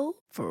 Hello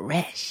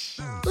Fresh.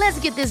 Let's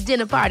get this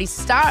dinner party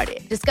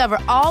started. Discover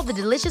all the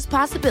delicious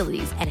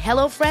possibilities at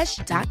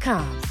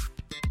hellofresh.com.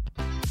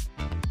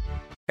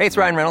 Hey, it's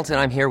Ryan Reynolds, and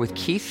I'm here with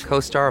Keith,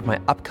 co-star of my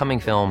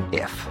upcoming film,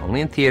 If, only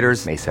in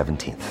theaters May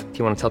 17th. Do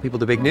you want to tell people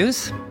the big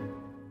news?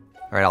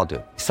 All right, I'll do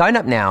it. Sign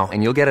up now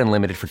and you'll get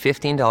unlimited for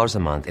 $15 a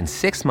month and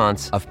 6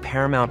 months of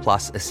Paramount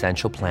Plus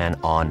Essential Plan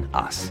on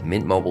us.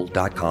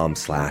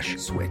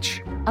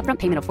 mintmobile.com/switch. Upfront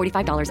payment of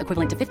 $45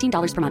 equivalent to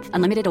 $15 per month.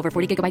 Unlimited over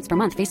 40 gigabytes per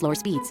month. Face lower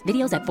speeds.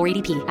 Videos at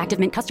 480p. Active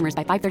Mint customers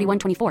by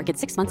 531.24 get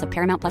 6 months of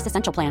Paramount Plus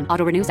Essential Plan.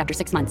 Auto renews after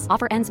 6 months.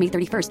 Offer ends May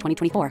 31st,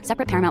 2024.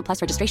 Separate Paramount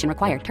Plus registration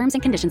required. Terms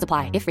and conditions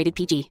apply if rated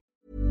PG.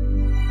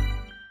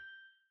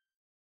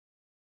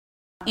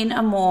 In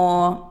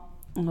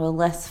a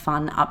less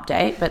fun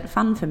update, but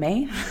fun for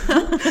me,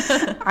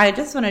 I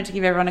just wanted to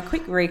give everyone a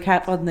quick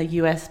recap on the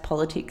US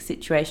politics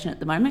situation at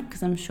the moment,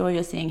 because I'm sure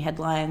you're seeing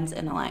headlines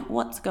and are like,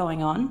 what's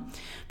going on?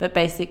 But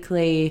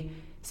basically,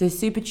 so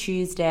Super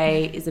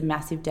Tuesday is a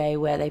massive day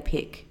where they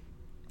pick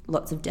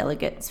lots of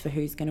delegates for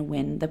who's going to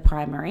win the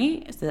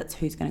primary. So that's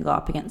who's going to go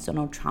up against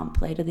Donald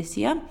Trump later this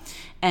year.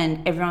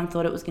 And everyone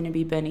thought it was going to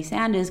be Bernie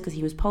Sanders because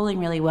he was polling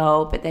really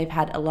well, but they've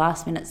had a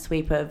last-minute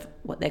sweep of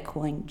what they're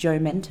calling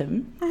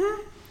Joe-mentum.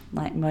 Mm-hmm.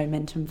 Like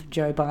momentum for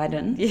Joe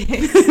Biden.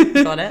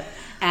 Yes, got it.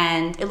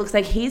 And it looks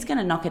like he's going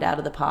to knock it out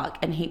of the park,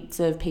 and heaps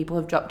of people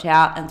have dropped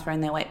out and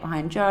thrown their weight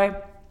behind Joe.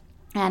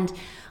 And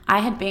I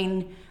had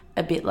been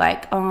a bit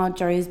like, oh,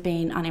 Joe's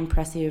been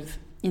unimpressive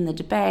in the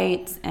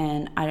debates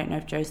and I don't know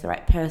if Joe's the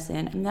right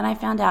person. And then I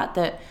found out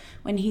that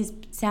when he's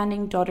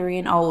sounding doddery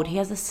and old, he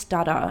has a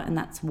stutter, and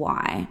that's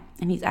why.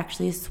 And he's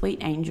actually a sweet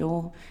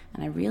angel,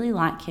 and I really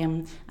like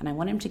him, and I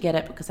want him to get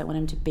it because I want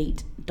him to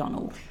beat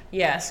Donald.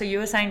 Yeah, so you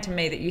were saying to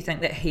me that you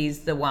think that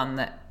he's the one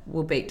that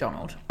will beat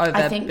Donald over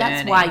I think Bernie.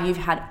 That's why you've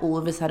had all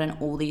of a sudden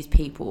all these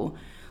people.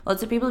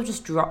 Lots of people have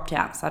just dropped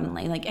out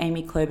suddenly, like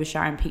Amy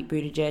Klobuchar and Pete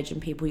Buttigieg, and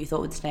people you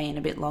thought would stay in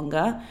a bit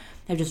longer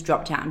have just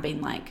dropped out and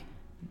been like,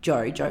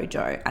 Joe.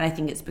 And I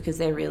think it's because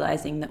they're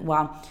realizing that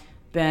while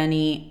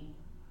Bernie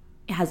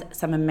has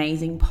some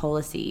amazing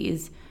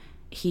policies,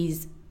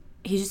 he's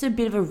just a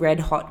bit of a red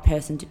hot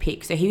person to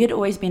pick. So he had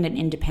always been an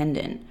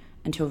independent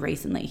until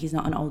recently. He's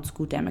not an old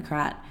school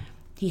Democrat.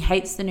 He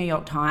hates the New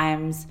York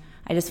Times.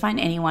 I just find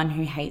anyone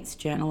who hates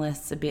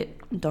journalists a bit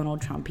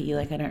Donald Trumpy.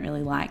 Like, I don't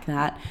really like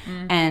that.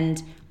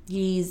 And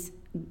he's,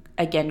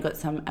 again, got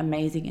some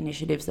amazing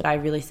initiatives that I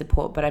really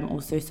support, but I'm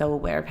also so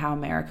aware of how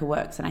America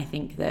works. And I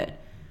think that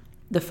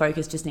the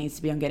focus just needs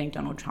to be on getting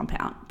Donald Trump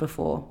out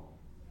before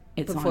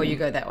you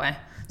go that way.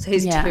 So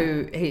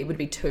he would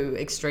be too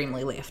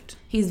extremely left.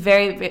 He's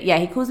very,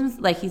 he calls him,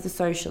 like, he's a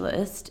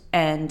socialist,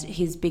 and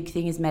his big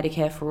thing is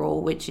Medicare for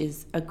all, which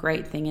is a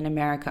great thing in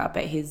America,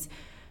 but his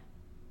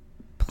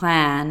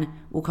plan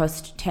will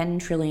cost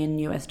 $10 trillion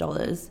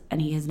US, and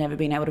he has never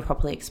been able to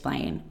properly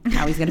explain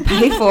how he's going to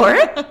pay for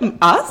it.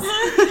 Us?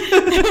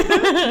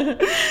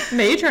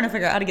 Me trying to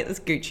figure out how to get this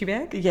Gucci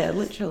bag? Yeah,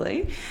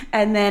 literally.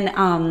 And then,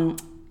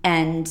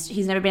 and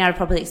he's never been able to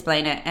properly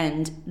explain it.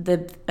 And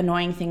the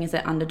annoying thing is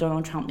that under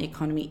Donald Trump, the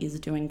economy is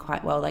doing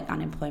quite well. Like,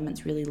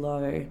 unemployment's really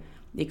low.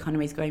 The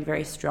economy is going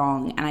very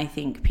strong. And I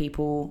think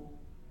people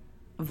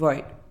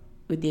vote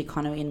with the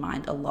economy in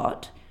mind a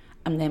lot.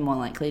 And they're more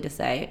likely to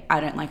say, I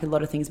don't like a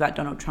lot of things about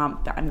Donald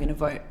Trump, but I'm going to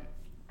vote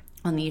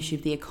on the issue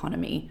of the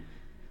economy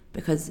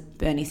because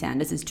Bernie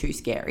Sanders is too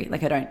scary.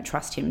 Like, I don't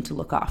trust him to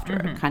look after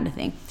it, kind of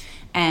thing.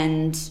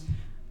 And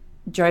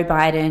Joe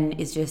Biden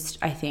is just,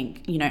 I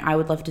think, I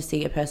would love to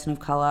see a person of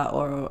color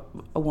or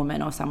a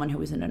woman or someone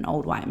who isn't an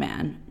old white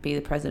man be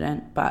the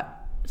president,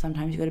 but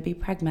sometimes you've got to be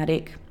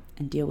pragmatic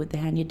and deal with the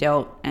hand you're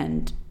dealt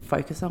and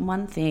focus on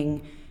one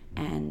thing,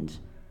 and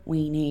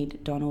we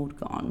need Donald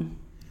gone.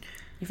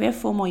 If we have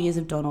 4 more years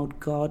of Donald,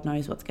 God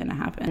knows what's going to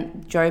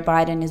happen. Joe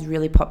Biden is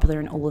really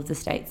popular in all of the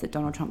states that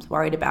Donald Trump's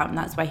worried about, and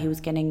that's why he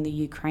was getting the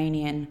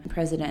Ukrainian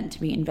president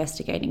to be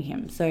investigating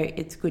him. So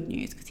it's good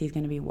news because he's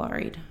going to be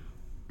worried.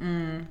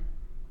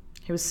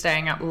 He was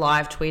staying up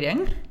live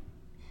tweeting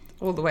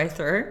all the way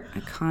through. I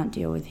can't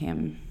deal with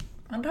him.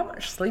 I wonder how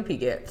much sleep he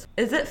gets.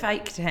 Is it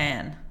fake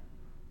tan?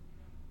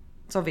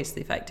 It's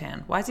obviously fake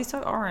tan. Why is he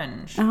so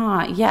orange?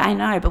 Yeah, I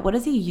know. But what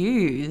does he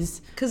use?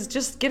 Because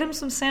just get him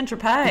some Saint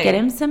Tropez. Get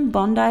him some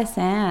Bondi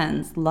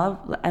Sands.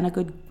 And a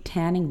good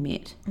tanning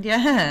mitt.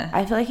 Yeah.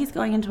 I feel like he's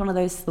going into one of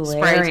those tan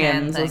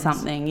solariums or things.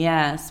 something.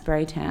 Yeah,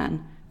 spray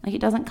tan. Like, it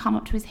doesn't come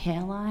up to his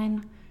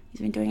hairline.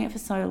 He's been doing it for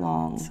so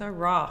long. So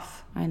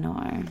rough. I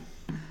know.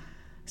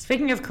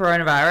 Speaking of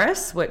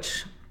coronavirus,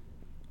 which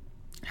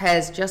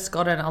has just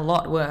gotten a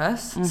lot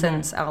worse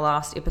since our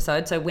last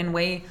episode. So when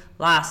we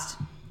last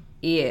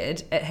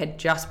aired, it had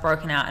just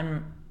broken out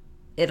in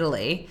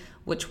Italy,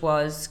 which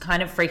was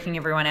kind of freaking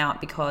everyone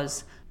out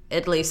because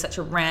Italy is such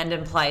a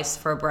random place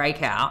for a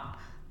breakout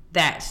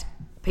that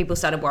people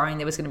started worrying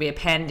there was going to be a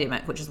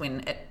pandemic, which is when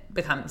it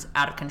becomes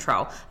out of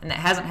control. And that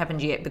hasn't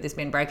happened yet, but there's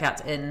been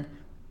breakouts in,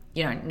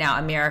 now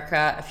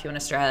America, a few in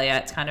Australia.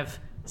 It's kind of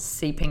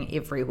seeping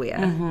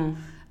everywhere.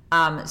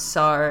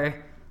 So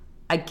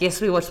I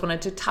guess we just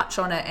wanted to touch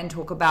on it and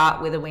talk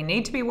about whether we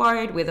need to be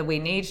worried, whether we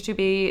need to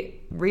be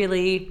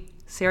really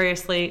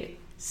seriously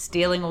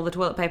stealing all the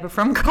toilet paper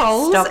from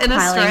Coles in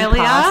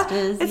Australia.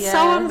 It's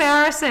so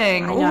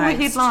embarrassing. All the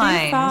headlines. It's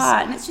too far,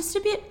 and it's just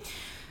a bit...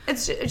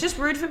 It's just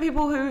rude for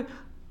people who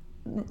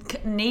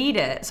need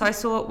it. So I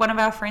saw one of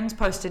our friends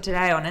posted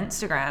today on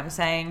Instagram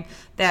saying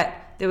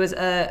that there was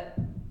a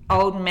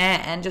old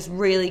man just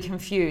really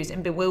confused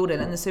and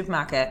bewildered in the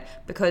supermarket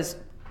because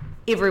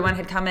everyone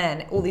had come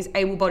in, all these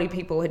able-bodied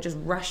people had just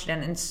rushed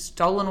in and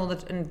stolen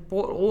and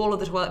bought all of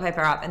the toilet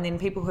paper up, and then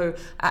people who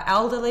are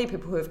elderly,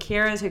 people who have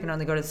carers who can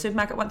only go to the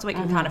supermarket once a week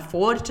and can't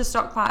afford to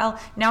stockpile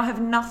now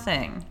have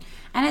nothing.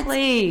 And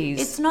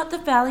Please. It's not the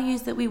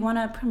values that we want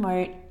to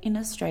promote in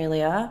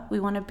Australia. We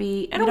want to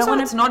be... And also,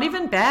 it's not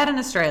even bad in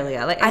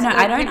Australia.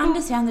 I don't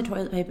understand the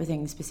toilet paper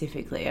thing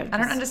specifically. I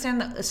don't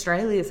understand the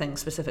Australia thing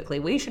specifically.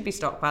 We should be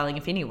stockpiling,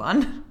 if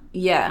anyone.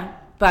 Yeah,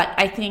 but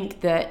I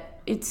think that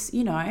it's,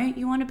 you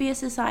want to be a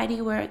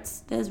society where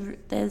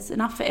there's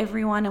enough for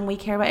everyone and we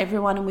care about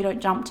everyone and we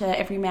don't jump to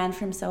every man for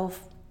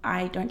himself.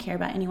 I don't care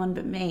about anyone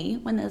but me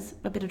when there's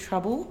a bit of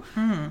trouble.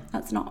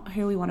 That's not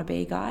who we want to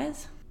be,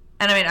 guys.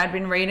 And I mean, I'd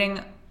been reading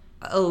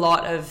a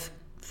lot of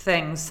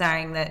things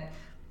saying that,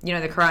 the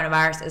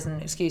coronavirus is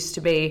an excuse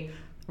to be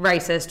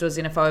racist or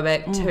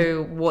xenophobic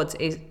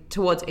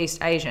towards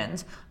East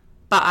Asians.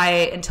 But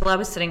I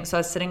was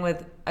sitting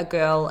with a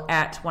girl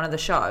at one of the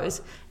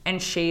shows,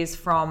 and she's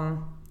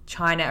from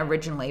China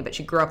originally, but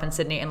she grew up in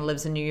Sydney and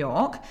lives in New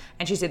York.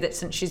 And she said that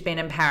since she's been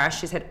in Paris,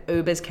 she's had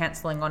Ubers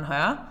cancelling on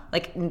her,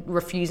 like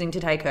refusing to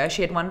take her.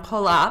 She had one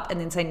pull up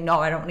and then say, no,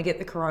 I don't want to get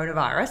the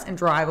coronavirus, and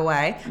drive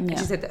away. Yeah. And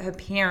she said that her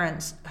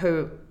parents,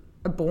 who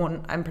are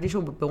born, I'm pretty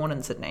sure were born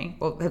in Sydney,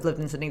 or have lived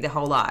in Sydney their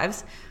whole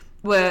lives,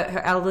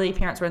 her elderly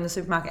parents were in the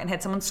supermarket and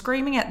had someone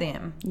screaming at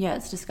them. Yeah,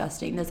 it's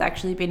disgusting. There's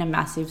actually been a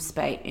massive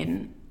spate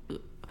in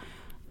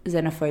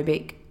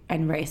xenophobic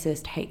and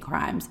racist hate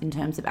crimes in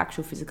terms of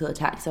actual physical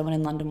attacks. Someone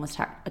in London was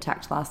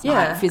attacked last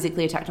night,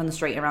 physically attacked on the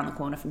street around the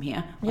corner from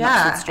here.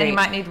 Yeah, and he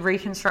might need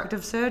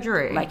reconstructive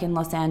surgery. Like in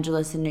Los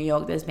Angeles and New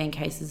York, there's been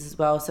cases as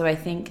well. So I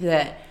think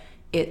that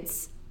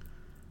it's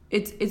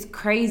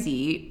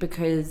crazy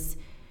because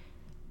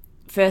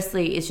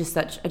firstly, it's just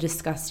such a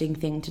disgusting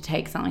thing to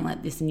take something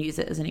like this and use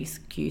it as an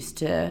excuse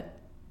to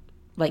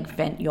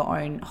vent your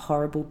own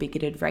horrible,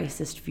 bigoted,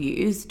 racist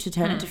views. To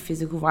turn it to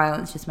physical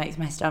violence just makes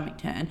my stomach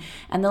turn.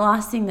 And the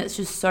last thing that's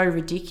just so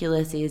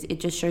ridiculous is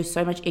it just shows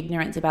so much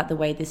ignorance about the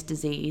way this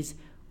disease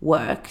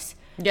works.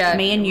 Yeah.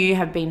 Me and you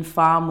have been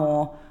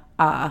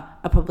are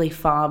probably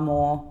far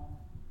more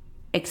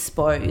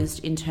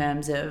exposed in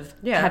terms of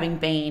having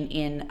been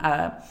in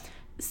a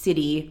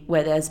city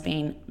where there's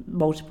been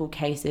multiple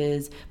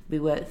cases. We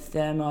were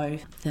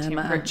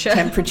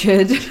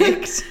temperature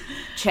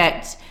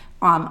checked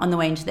on the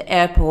way into the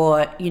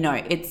airport.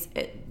 It's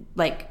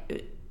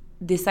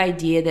this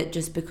idea that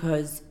just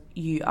because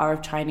you are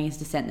of Chinese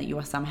descent that you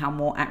are somehow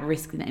more at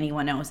risk than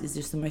anyone else is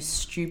just the most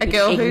stupid,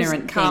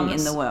 ignorant thing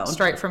in the world.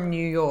 Straight from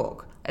New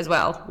York as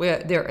well, where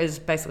there is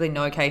basically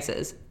no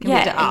cases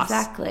compared to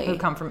us who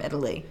come from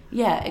Italy.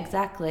 Yeah,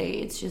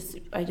 exactly. It's just,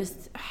 I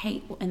just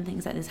hate when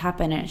things like this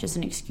happen, and it's just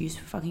an excuse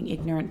for fucking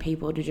ignorant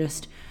people to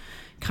just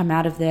come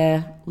out of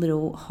their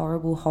little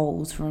horrible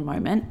holes for a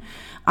moment.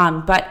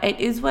 But it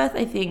is worth,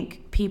 I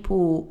think, I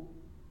feel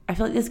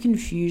like there's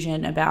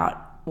confusion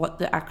about what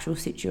the actual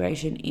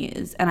situation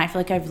is. And I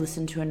feel like I've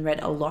listened to and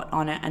read a lot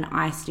on it, and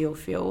I still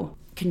feel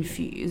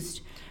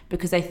confused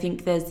because I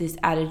think there's this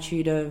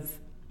attitude of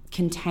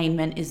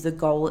containment is the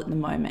goal at the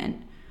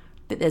moment,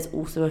 but there's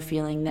also a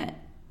feeling that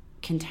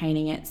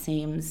containing it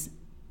seems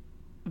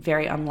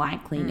very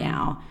unlikely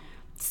now.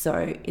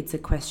 So it's a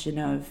question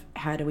of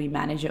how do we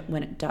manage it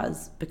when it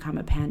does become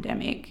a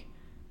pandemic.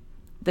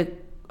 The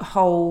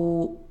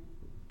whole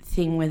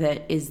thing with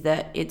it is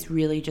that it's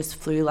really just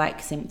flu-like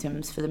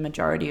symptoms for the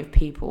majority of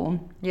people.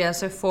 Yeah,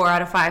 so 4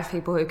 out of 5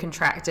 people who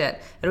contract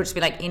it, it'll just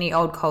be like any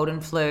old cold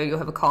and flu. You'll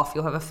have a cough,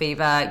 you'll have a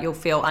fever, you'll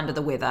feel under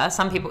the weather.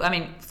 Some people, I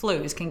mean,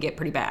 flus can get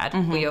pretty bad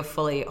where you're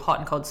fully hot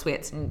and cold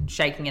sweats and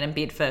shaking it in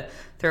bed for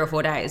 3 or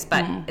 4 days,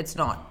 but it's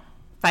not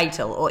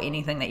fatal or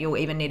anything that you'll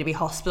even need to be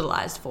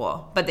hospitalised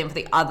for. But then for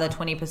the other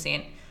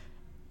 20%,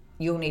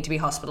 you'll need to be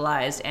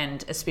hospitalised,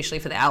 and especially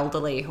for the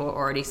elderly who are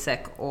already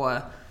sick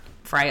or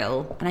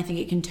frail. And I think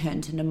it can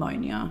turn to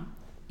pneumonia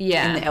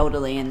in the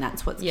elderly, and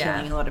that's what's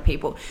killing a lot of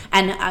people.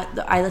 And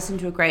I listened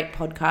to a great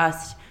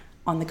podcast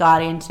on The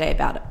Guardian today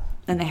about it,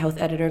 and the health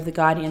editor of The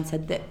Guardian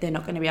said that they're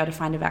not going to be able to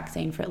find a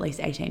vaccine for at least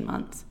 18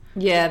 months.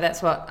 Yeah,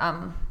 that's what,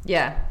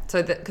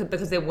 so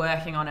because they're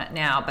working on it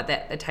now, but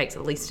that it takes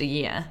at least a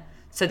year.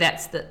 So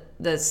that's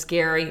the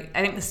scary,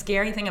 I think the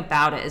scary thing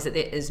about it is that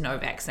there is no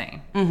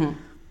vaccine.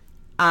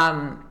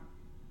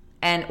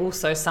 And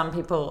also some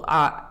people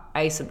are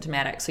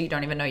asymptomatic, so you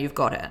don't even know you've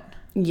got it.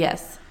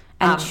 Yes.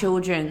 And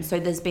children, so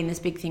there's been this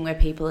big thing where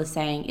people are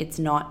saying it's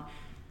not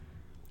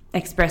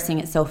expressing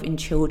itself in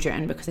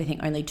children, because I think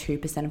only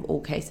 2% of all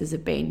cases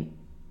have been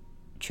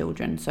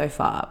children so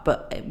far.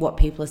 But what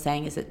people are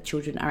saying is that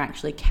children are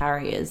actually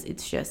carriers.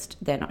 It's just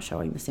they're not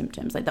showing the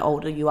symptoms. Like the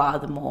older you are,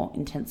 the more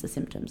intense the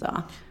symptoms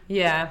are.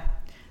 Yeah.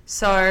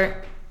 So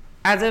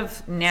as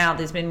of now,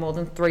 there's been more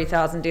than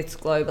 3,000 deaths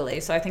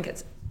globally. So I think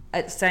it's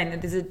saying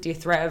that there's a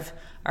death rate of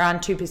around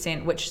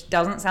 2%, which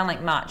doesn't sound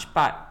like much,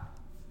 but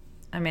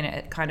I mean,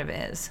 it kind of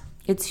is.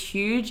 It's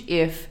huge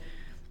if,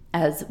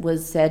 as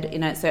was said,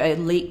 so a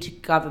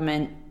leaked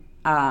government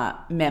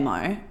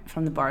memo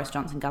from the Boris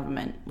Johnson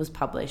government was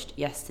published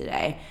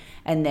yesterday,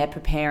 and they're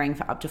preparing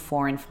for up to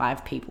 4 in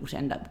 5 people to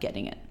end up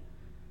getting it.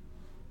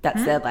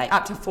 That's their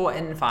up to 4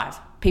 in 5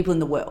 people in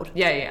the world.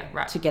 Yeah,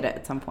 right. To get it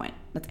at some point.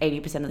 That's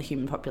 80% of the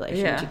human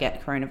population to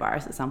get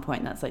coronavirus at some point.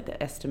 And that's like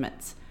the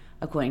estimates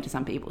according to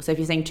some people. So if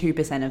you're saying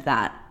 2% of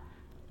that,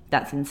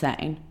 that's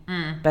insane.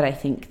 But I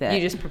think that... You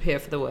just prepare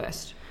for the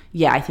worst.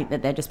 Yeah, I think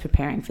that they're just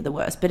preparing for the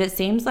worst. But it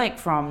seems like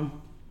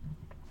from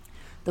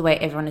the way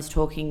everyone is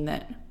talking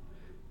that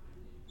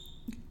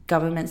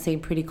governments seem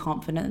pretty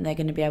confident that they're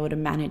going to be able to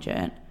manage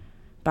it.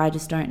 But I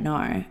just don't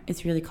know.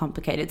 It's really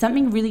complicated.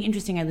 Something really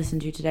interesting I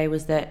listened to today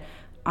was that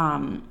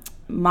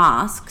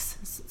masks,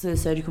 so the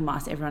surgical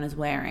masks everyone is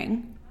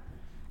wearing,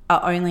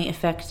 are only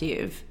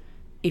effective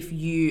if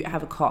you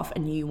have a cough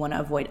and you want to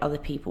avoid other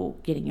people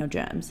getting your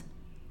germs.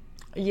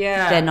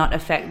 Yeah. They're not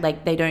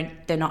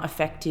they're not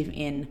effective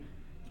in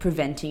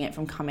preventing it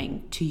from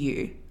coming to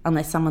you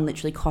unless someone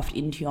literally coughed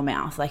into your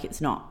mouth. Like,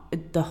 it's not,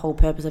 the whole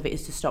purpose of it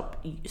is to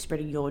stop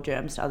spreading your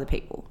germs to other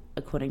people,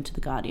 according to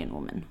the Guardian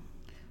woman.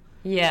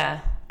 Yeah,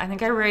 I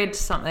think I read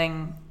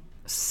something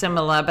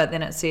similar, but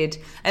then it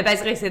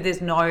basically said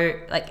there's no,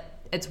 like,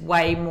 it's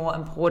way more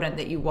important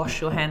that you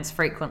wash your hands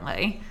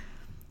frequently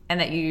and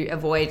that you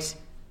avoid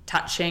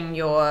touching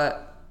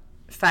your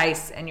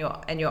face and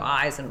your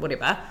eyes and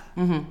whatever,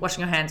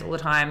 washing your hands all the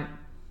time,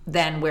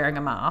 than wearing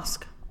a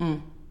mask,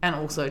 and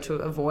also to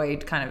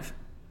avoid kind of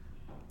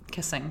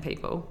kissing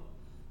people.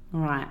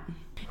 Right.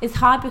 It's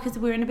hard because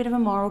we're in a bit of a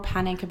moral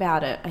panic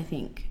about it, I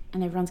think,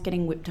 and everyone's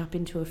getting whipped up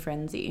into a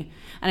frenzy.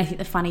 And I think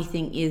the funny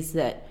thing is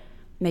that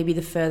maybe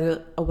the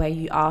further away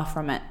you are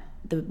from it,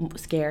 the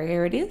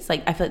scarier it is.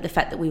 Like, I feel like the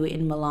fact that we were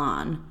in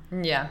Milan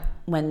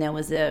when there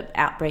was an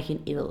outbreak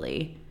in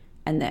Italy,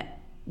 and that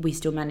we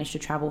still managed to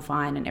travel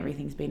fine and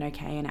everything's been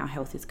okay and our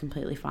health is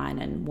completely fine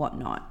and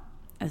whatnot,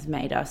 has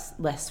made us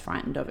less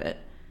frightened of it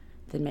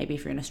than maybe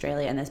if you're in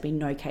Australia and there's been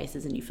no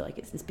cases and you feel like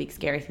it's this big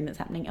scary thing that's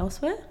happening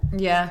elsewhere.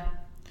 Yeah.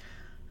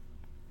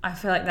 I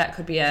feel like that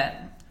could be it.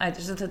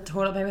 The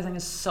toilet paper thing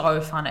is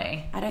so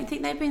funny. I don't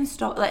think they've been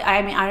stopped. Like,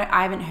 I mean,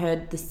 I haven't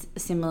heard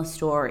similar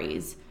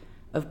stories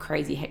of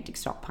crazy hectic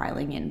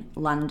stockpiling in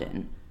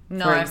London,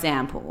 for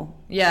example.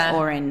 Yeah.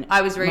 Or in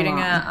I was reading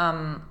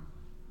Milan.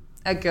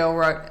 a girl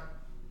wrote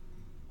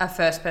a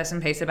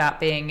first-person piece about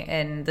being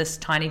in this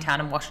tiny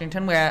town in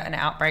Washington where an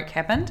outbreak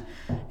happened,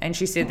 and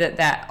she said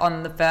that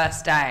on the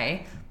first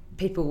day,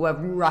 people were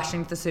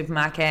rushing to the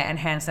supermarket and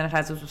hand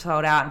sanitizers were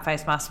sold out and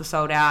face masks were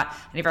sold out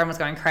and everyone was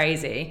going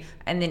crazy,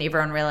 and then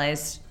everyone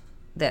realized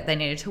that they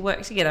needed to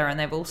work together and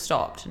they've all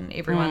stopped, and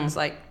everyone's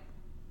like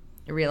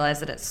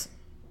realized that it's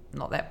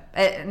not that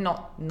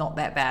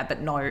bad,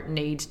 but no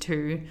need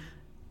to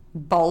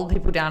bowl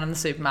people down in the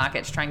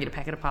supermarket to try and get a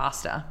packet of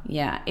pasta.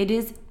 Yeah, it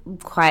is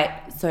quite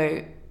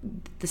so.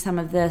 Some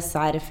of the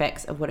side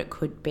effects of what it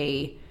could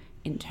be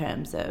in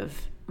terms of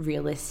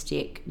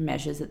realistic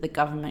measures that the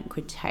government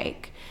could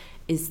take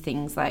is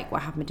things like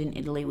what happened in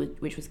Italy,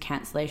 which was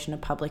cancellation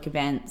of public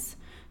events.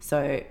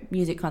 So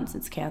music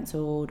concerts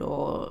cancelled,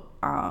 or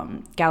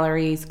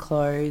galleries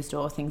closed,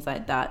 or things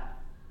like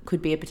that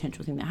could be a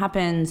potential thing that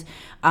happens.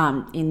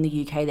 In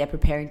the UK, they're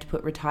preparing to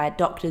put retired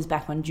doctors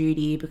back on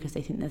duty because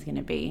they think there's going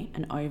to be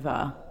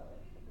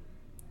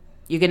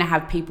you're going to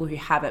have people who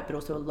have it, but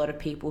also a lot of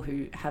people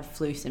who have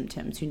flu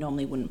symptoms who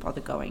normally wouldn't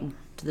bother going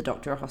to the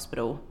doctor or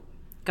hospital.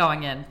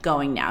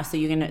 going now. So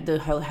the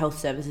whole health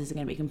services are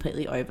going to be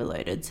completely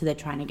overloaded. So they're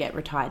trying to get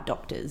retired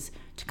doctors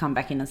to come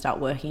back in and start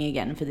working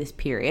again for this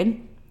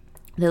period.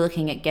 They're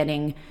looking at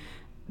getting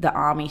the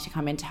army to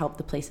come in to help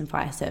the police and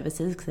fire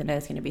services because they know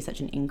there's going to be such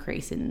an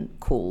increase in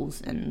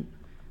calls and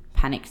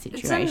panic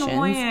situations. It's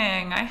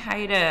annoying. I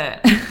hate it.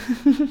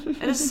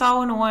 It is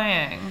so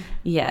annoying.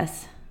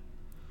 Yes.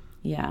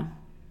 Yeah.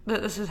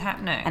 That this is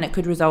happening. And it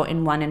could result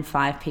in 1 in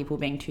 5 people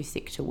being too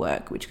sick to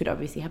work, which could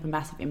obviously have a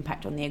massive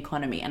impact on the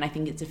economy. And I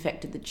think it's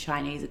affected the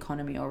Chinese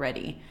economy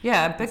already.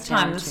 Yeah, big It's down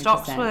time. The 2%.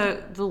 stocks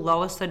were the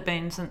lowest they'd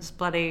been since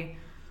the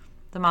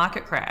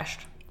market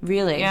crashed.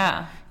 Really?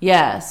 Yeah.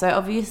 Yeah. So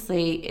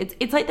obviously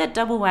it's like that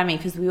double whammy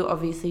because we were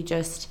obviously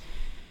just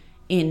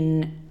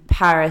in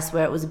Paris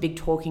where it was a big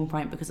talking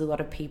point because a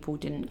lot of people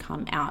didn't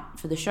come out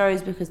for the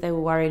shows because they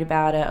were worried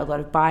about it. A lot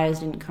of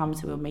buyers didn't come,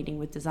 so we were meeting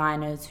with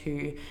designers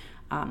who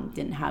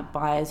didn't have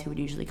buyers who would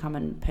usually come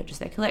and purchase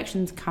their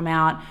collections come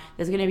out.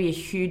 There's going to be a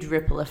huge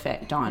ripple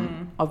effect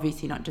on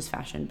obviously not just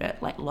fashion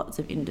but like lots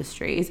of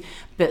industries.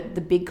 But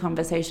the big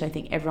conversation I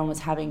think everyone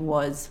was having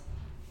was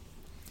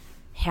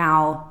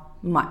how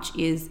much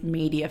is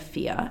media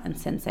fear and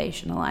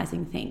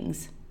sensationalizing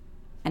things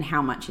and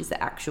how much is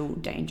the actual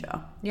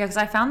danger. Yeah, because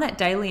I found that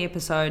daily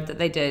episode that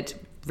they did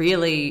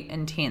really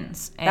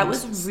intense. And that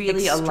was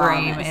really extreme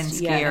alarmist and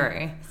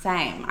scary. Yeah,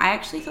 same. I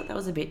actually thought that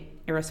was a bit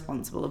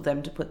irresponsible of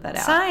them to put that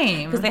out.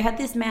 Same. Because they had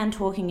this man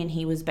talking and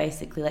he was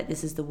basically like,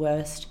 this is the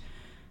worst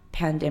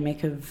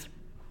pandemic of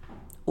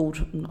all,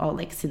 or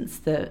like since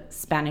the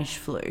Spanish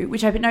flu,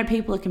 which I know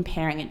people are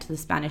comparing it to the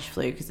Spanish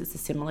flu because it's a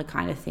similar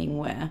kind of thing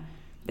where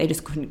they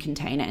just couldn't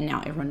contain it and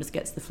now everyone just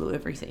gets the flu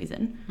every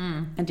season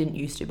and didn't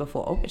used to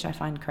before, which I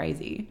find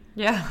crazy.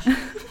 Yeah.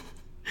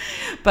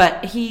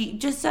 But he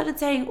just started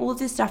saying all of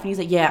this stuff and he's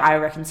like, yeah, I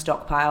reckon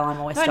stockpile. I'm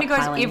always Only goes,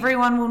 stockpiling.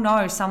 everyone will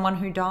know someone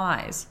who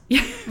dies.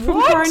 From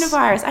What?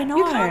 coronavirus. I know.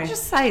 You can't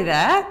just say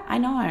that. I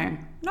know.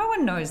 No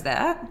one knows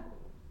that.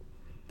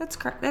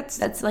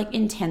 That's like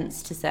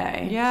intense to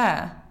say.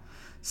 Yeah.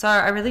 So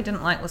I really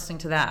didn't like listening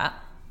to that.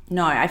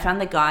 No, I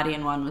found the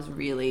Guardian one was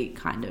really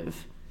kind of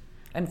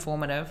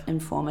informative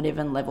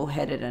and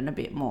level-headed and a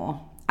bit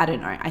more, I don't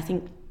know, I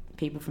think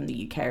people from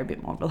the UK are a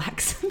bit more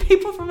relaxed than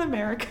people from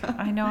America.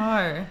 I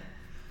know.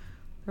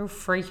 They're all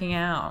freaking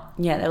out.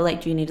 Yeah, they were like,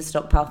 do you need to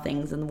stockpile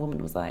things? And the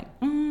woman was like,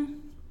 no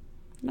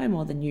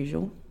more than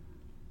usual.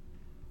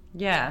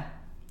 Yeah.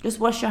 Just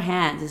wash your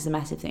hands is a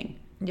massive thing.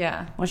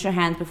 Yeah. Wash your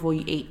hands before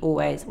you eat,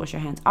 always. Wash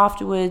your hands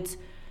afterwards.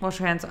 Wash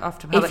your hands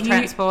after public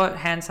transport,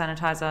 hand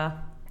sanitizer.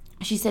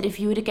 She said if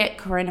you were to get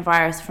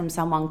coronavirus from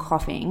someone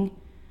coughing,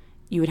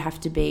 they would have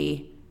to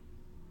be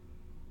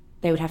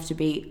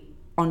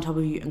on top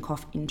of you and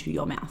cough into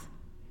your mouth.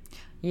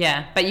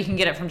 Yeah, but you can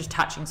get it from just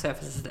touching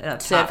surfaces.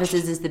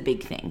 Surfaces is the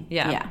big thing.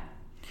 Yeah.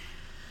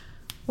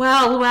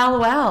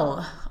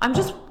 Well.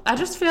 I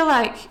just feel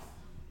like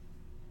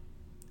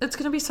it's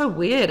going to be so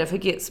weird if it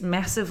gets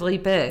massively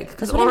big.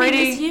 Because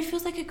already this year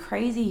feels like a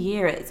crazy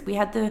year. We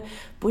had the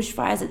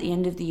bushfires at the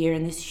end of the year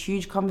and this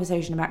huge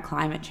conversation about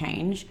climate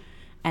change.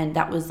 And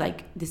that was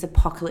like this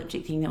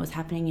apocalyptic thing that was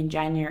happening in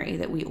January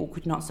that we all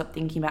could not stop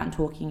thinking about and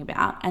talking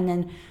about. And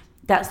then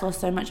that's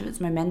lost so much of its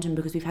momentum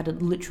because we've had a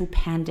literal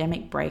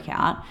pandemic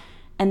breakout.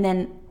 And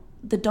then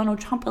the Donald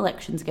Trump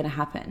election is going to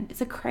happen. It's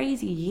a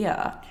crazy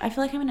year. I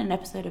feel like I'm in an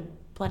episode of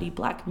bloody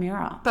Black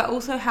Mirror. But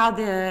also how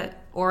they're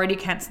already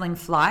cancelling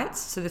flights.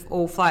 So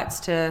all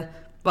flights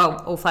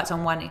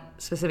on one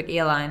specific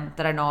airline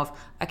that I know of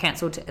are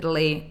cancelled to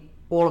Italy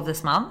all of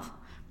this month.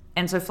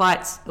 And so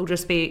flights will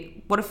just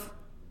be, what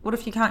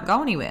if you can't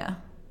go anywhere?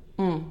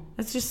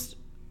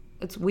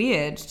 It's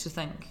weird to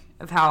think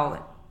of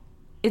how...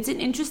 It's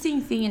an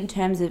interesting thing in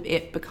terms of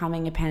it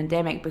becoming a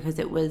pandemic because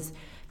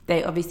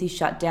they obviously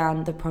shut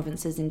down the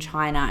provinces in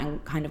China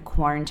and kind of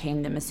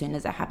quarantined them as soon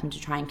as it happened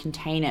to try and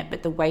contain it.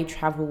 But the way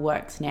travel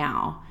works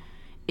now,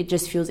 it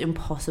just feels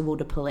impossible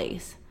to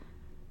police.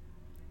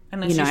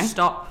 Unless you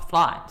stop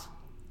flights.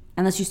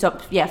 Unless you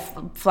stop,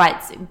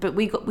 flights. But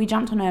we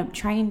jumped on a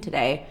train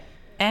today.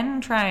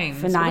 And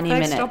trains. For 90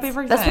 minutes. Stop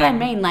everything? That's what I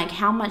mean. Like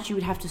how much you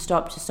would have to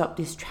stop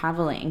this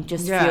traveling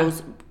just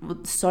feels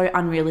so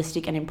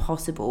unrealistic and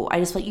impossible. I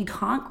just feel like you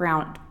can't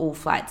ground all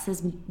flights.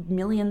 There's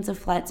millions of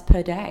flights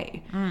per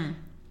day.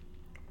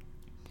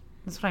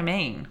 That's what I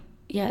mean.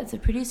 Yeah, it's a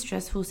pretty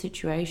stressful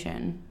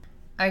situation.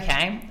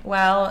 Okay,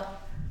 well,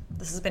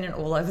 this has been an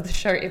all over the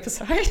show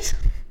episode.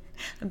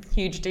 A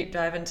huge deep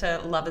dive into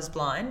Love is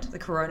Blind, the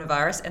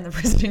coronavirus, and the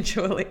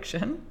presidential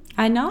election.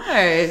 I know.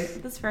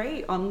 That's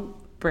very on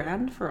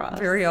brand for us.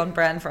 Very on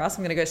brand for us.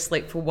 I'm going to go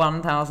sleep for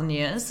 1,000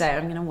 years. So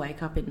I'm going to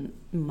wake up in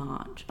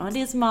March. Oh, it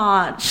is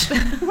March.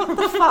 What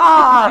the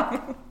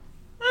fuck?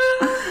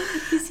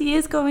 This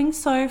year's going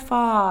so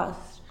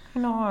fast. I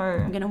know.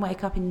 I'm going to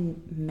wake up in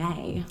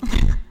May.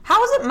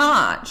 How is it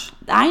March?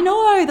 I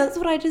know. That's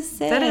what I just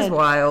said. That is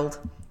wild.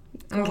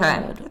 God.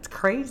 Okay. That's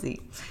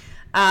crazy.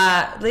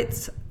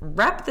 Let's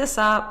wrap this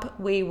up.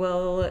 We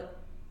will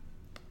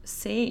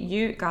see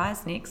you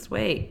guys next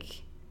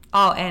week.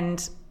 Oh,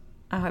 and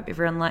I hope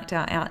everyone liked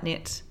our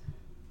Outnet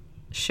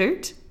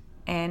shoot.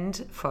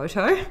 and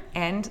photo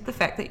and the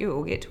fact that you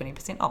all get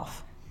 20%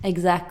 off.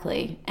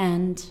 Exactly.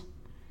 And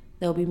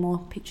there'll be more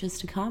pictures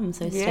to come,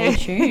 so stay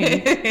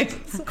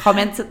tuned.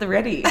 Comments at the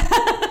ready.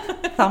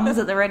 Thumbs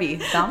at the ready.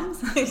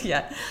 Thumbs?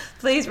 Yeah.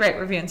 Please rate,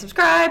 review, and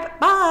subscribe.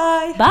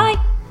 Bye. Bye.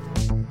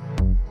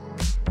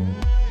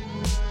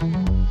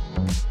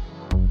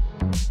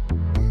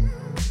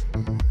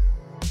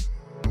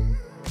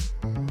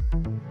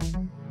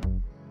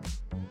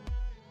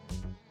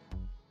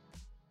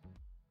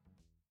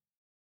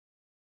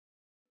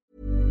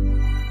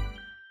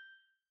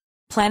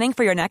 Planning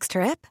for your next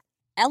trip?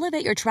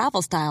 Elevate your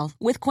travel style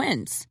with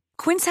Quince.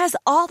 Quince has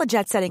all the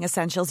jet-setting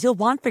essentials you'll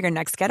want for your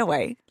next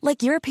getaway,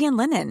 like European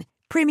linen,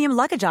 premium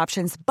luggage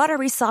options,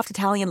 buttery soft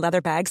Italian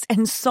leather bags,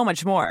 and so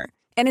much more.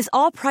 And is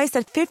all priced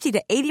at 50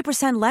 to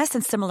 80% less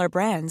than similar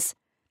brands.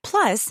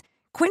 Plus,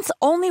 Quince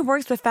only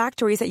works with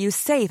factories that use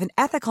safe and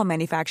ethical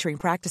manufacturing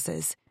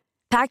practices.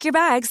 Pack your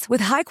bags with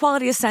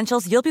high-quality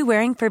essentials you'll be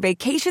wearing for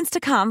vacations to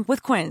come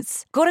with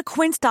Quince. Go to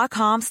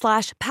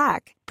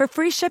quince.com/pack for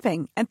free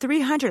shipping and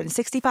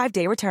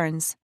 365-day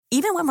returns.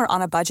 Even when we're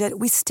on a budget,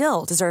 we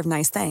still deserve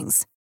nice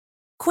things.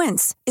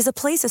 Quince is a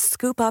place to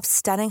scoop up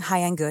stunning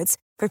high-end goods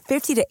for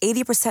 50 to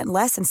 80%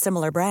 less than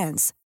similar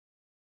brands.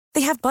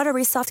 They have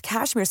buttery soft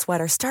cashmere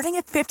sweaters starting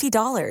at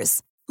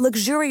 $50,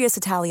 luxurious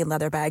Italian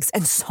leather bags,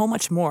 and so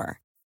much more.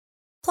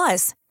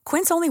 Plus,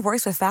 Quince only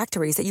works with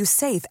factories that use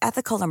safe,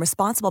 ethical, and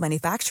responsible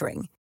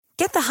manufacturing.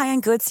 Get the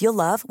high-end goods you'll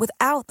love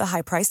without the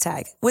high price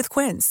tag with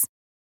Quince.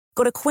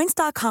 Go to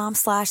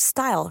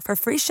quince.com/style for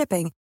free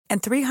shipping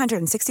and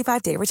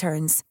 365-day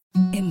returns.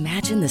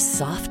 Imagine the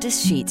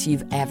softest sheets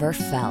you've ever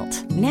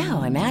felt.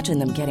 Now imagine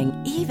them getting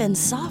even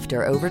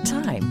softer over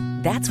time.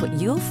 That's what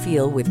you'll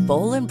feel with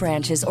Boll &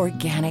 Branch's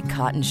organic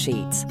cotton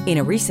sheets. In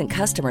a recent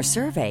customer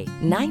survey,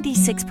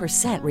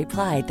 96%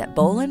 replied that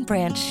Boll &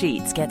 Branch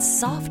sheets get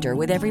softer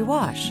with every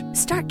wash.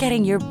 Start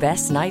getting your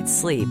best night's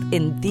sleep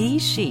in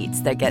these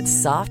sheets that get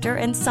softer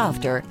and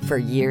softer for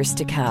years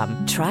to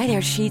come. Try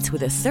their sheets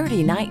with a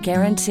 30-night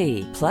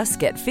guarantee. Plus,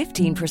 get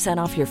 15%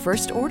 off your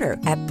first order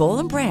at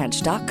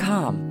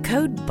bollandbranch.com.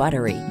 Code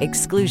BUTTERY.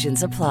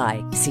 Exclusions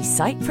apply. See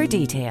site for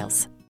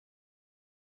details.